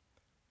him.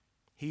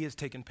 He has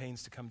taken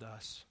pains to come to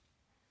us.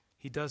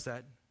 He does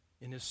that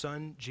in his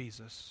Son,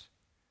 Jesus.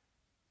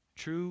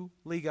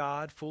 Truly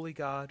God,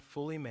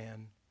 fully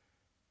man,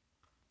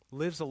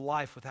 lives a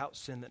life without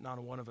sin that not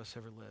one of us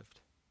ever lived.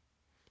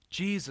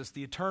 Jesus,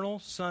 the eternal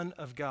Son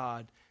of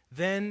God,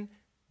 then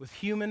with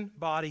human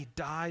body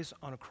dies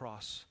on a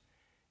cross,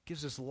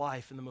 gives us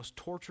life in the most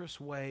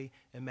torturous way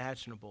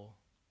imaginable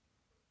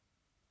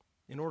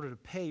in order to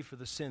pay for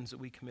the sins that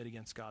we commit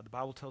against God. The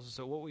Bible tells us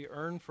that what we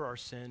earn for our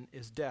sin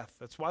is death.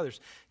 That's why there's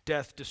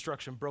death,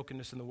 destruction,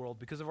 brokenness in the world,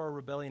 because of our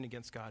rebellion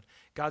against God.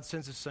 God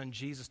sends his Son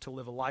Jesus to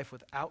live a life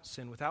without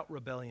sin, without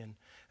rebellion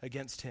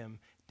against him,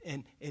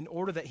 and in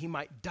order that he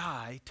might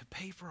die to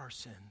pay for our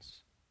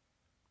sins.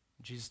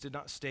 Jesus did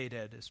not stay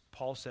dead. As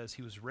Paul says,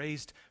 he was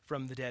raised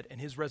from the dead,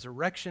 and his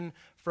resurrection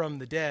from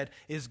the dead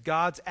is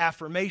God's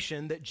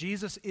affirmation that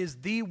Jesus is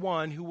the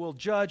one who will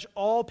judge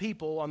all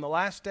people on the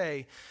last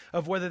day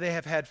of whether they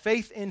have had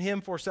faith in him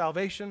for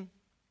salvation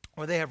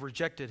or they have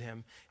rejected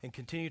him and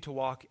continue to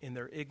walk in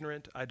their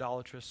ignorant,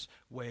 idolatrous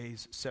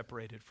ways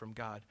separated from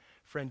God.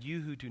 Friend,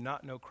 you who do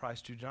not know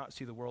Christ, who do not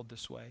see the world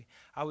this way,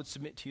 I would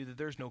submit to you that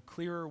there's no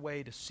clearer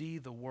way to see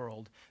the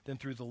world than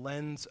through the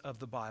lens of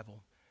the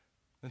Bible,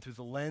 than through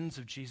the lens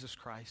of Jesus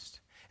Christ.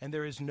 And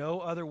there is no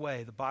other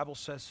way, the Bible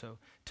says so,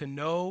 to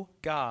know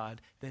God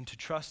than to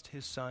trust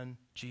his Son,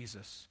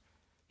 Jesus.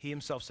 He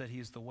himself said he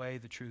is the way,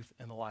 the truth,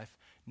 and the life.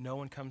 No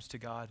one comes to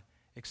God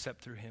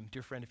except through him.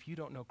 Dear friend, if you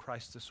don't know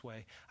Christ this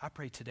way, I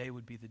pray today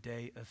would be the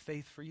day of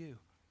faith for you.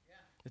 Yeah.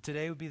 That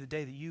today would be the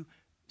day that you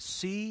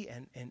see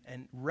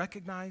and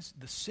recognize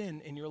the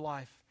sin in your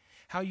life,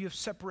 how you have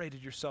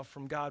separated yourself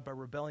from God by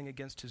rebelling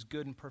against his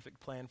good and perfect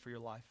plan for your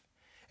life.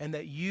 And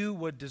that you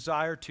would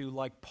desire to,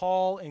 like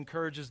Paul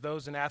encourages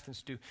those in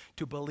Athens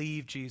to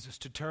believe Jesus,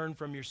 to turn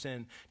from your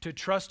sin, to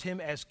trust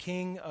him as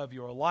king of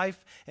your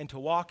life, and to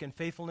walk in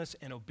faithfulness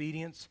and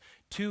obedience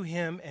to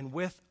him and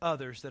with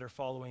others that are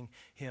following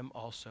him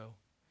also.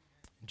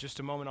 In just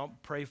a moment, I'll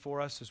pray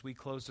for us as we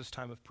close this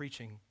time of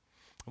preaching.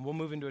 And we'll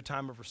move into a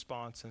time of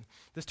response. And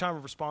this time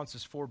of response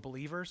is for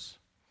believers.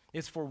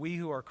 It's for we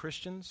who are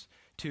Christians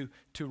to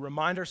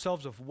remind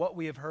ourselves of what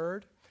we have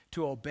heard,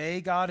 to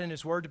obey God and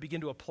his word, to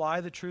begin to apply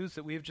the truths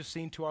that we have just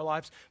seen to our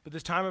lives. But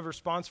this time of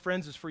response,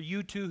 friends, is for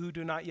you too who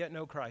do not yet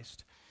know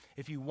Christ.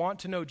 If you want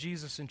to know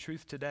Jesus in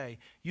truth today,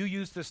 you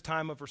use this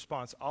time of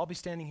response. I'll be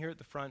standing here at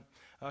the front.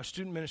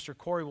 Student minister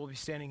Corey will be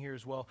standing here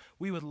as well.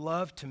 We would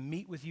love to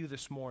meet with you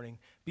this morning.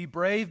 Be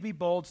brave, be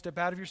bold, step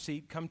out of your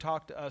seat, come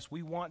talk to us.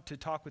 We want to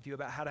talk with you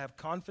about how to have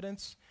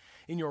confidence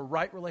in your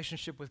right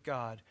relationship with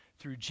God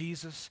through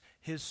Jesus,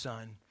 his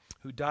Son,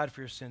 who died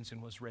for your sins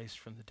and was raised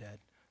from the dead.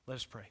 Let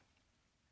us pray.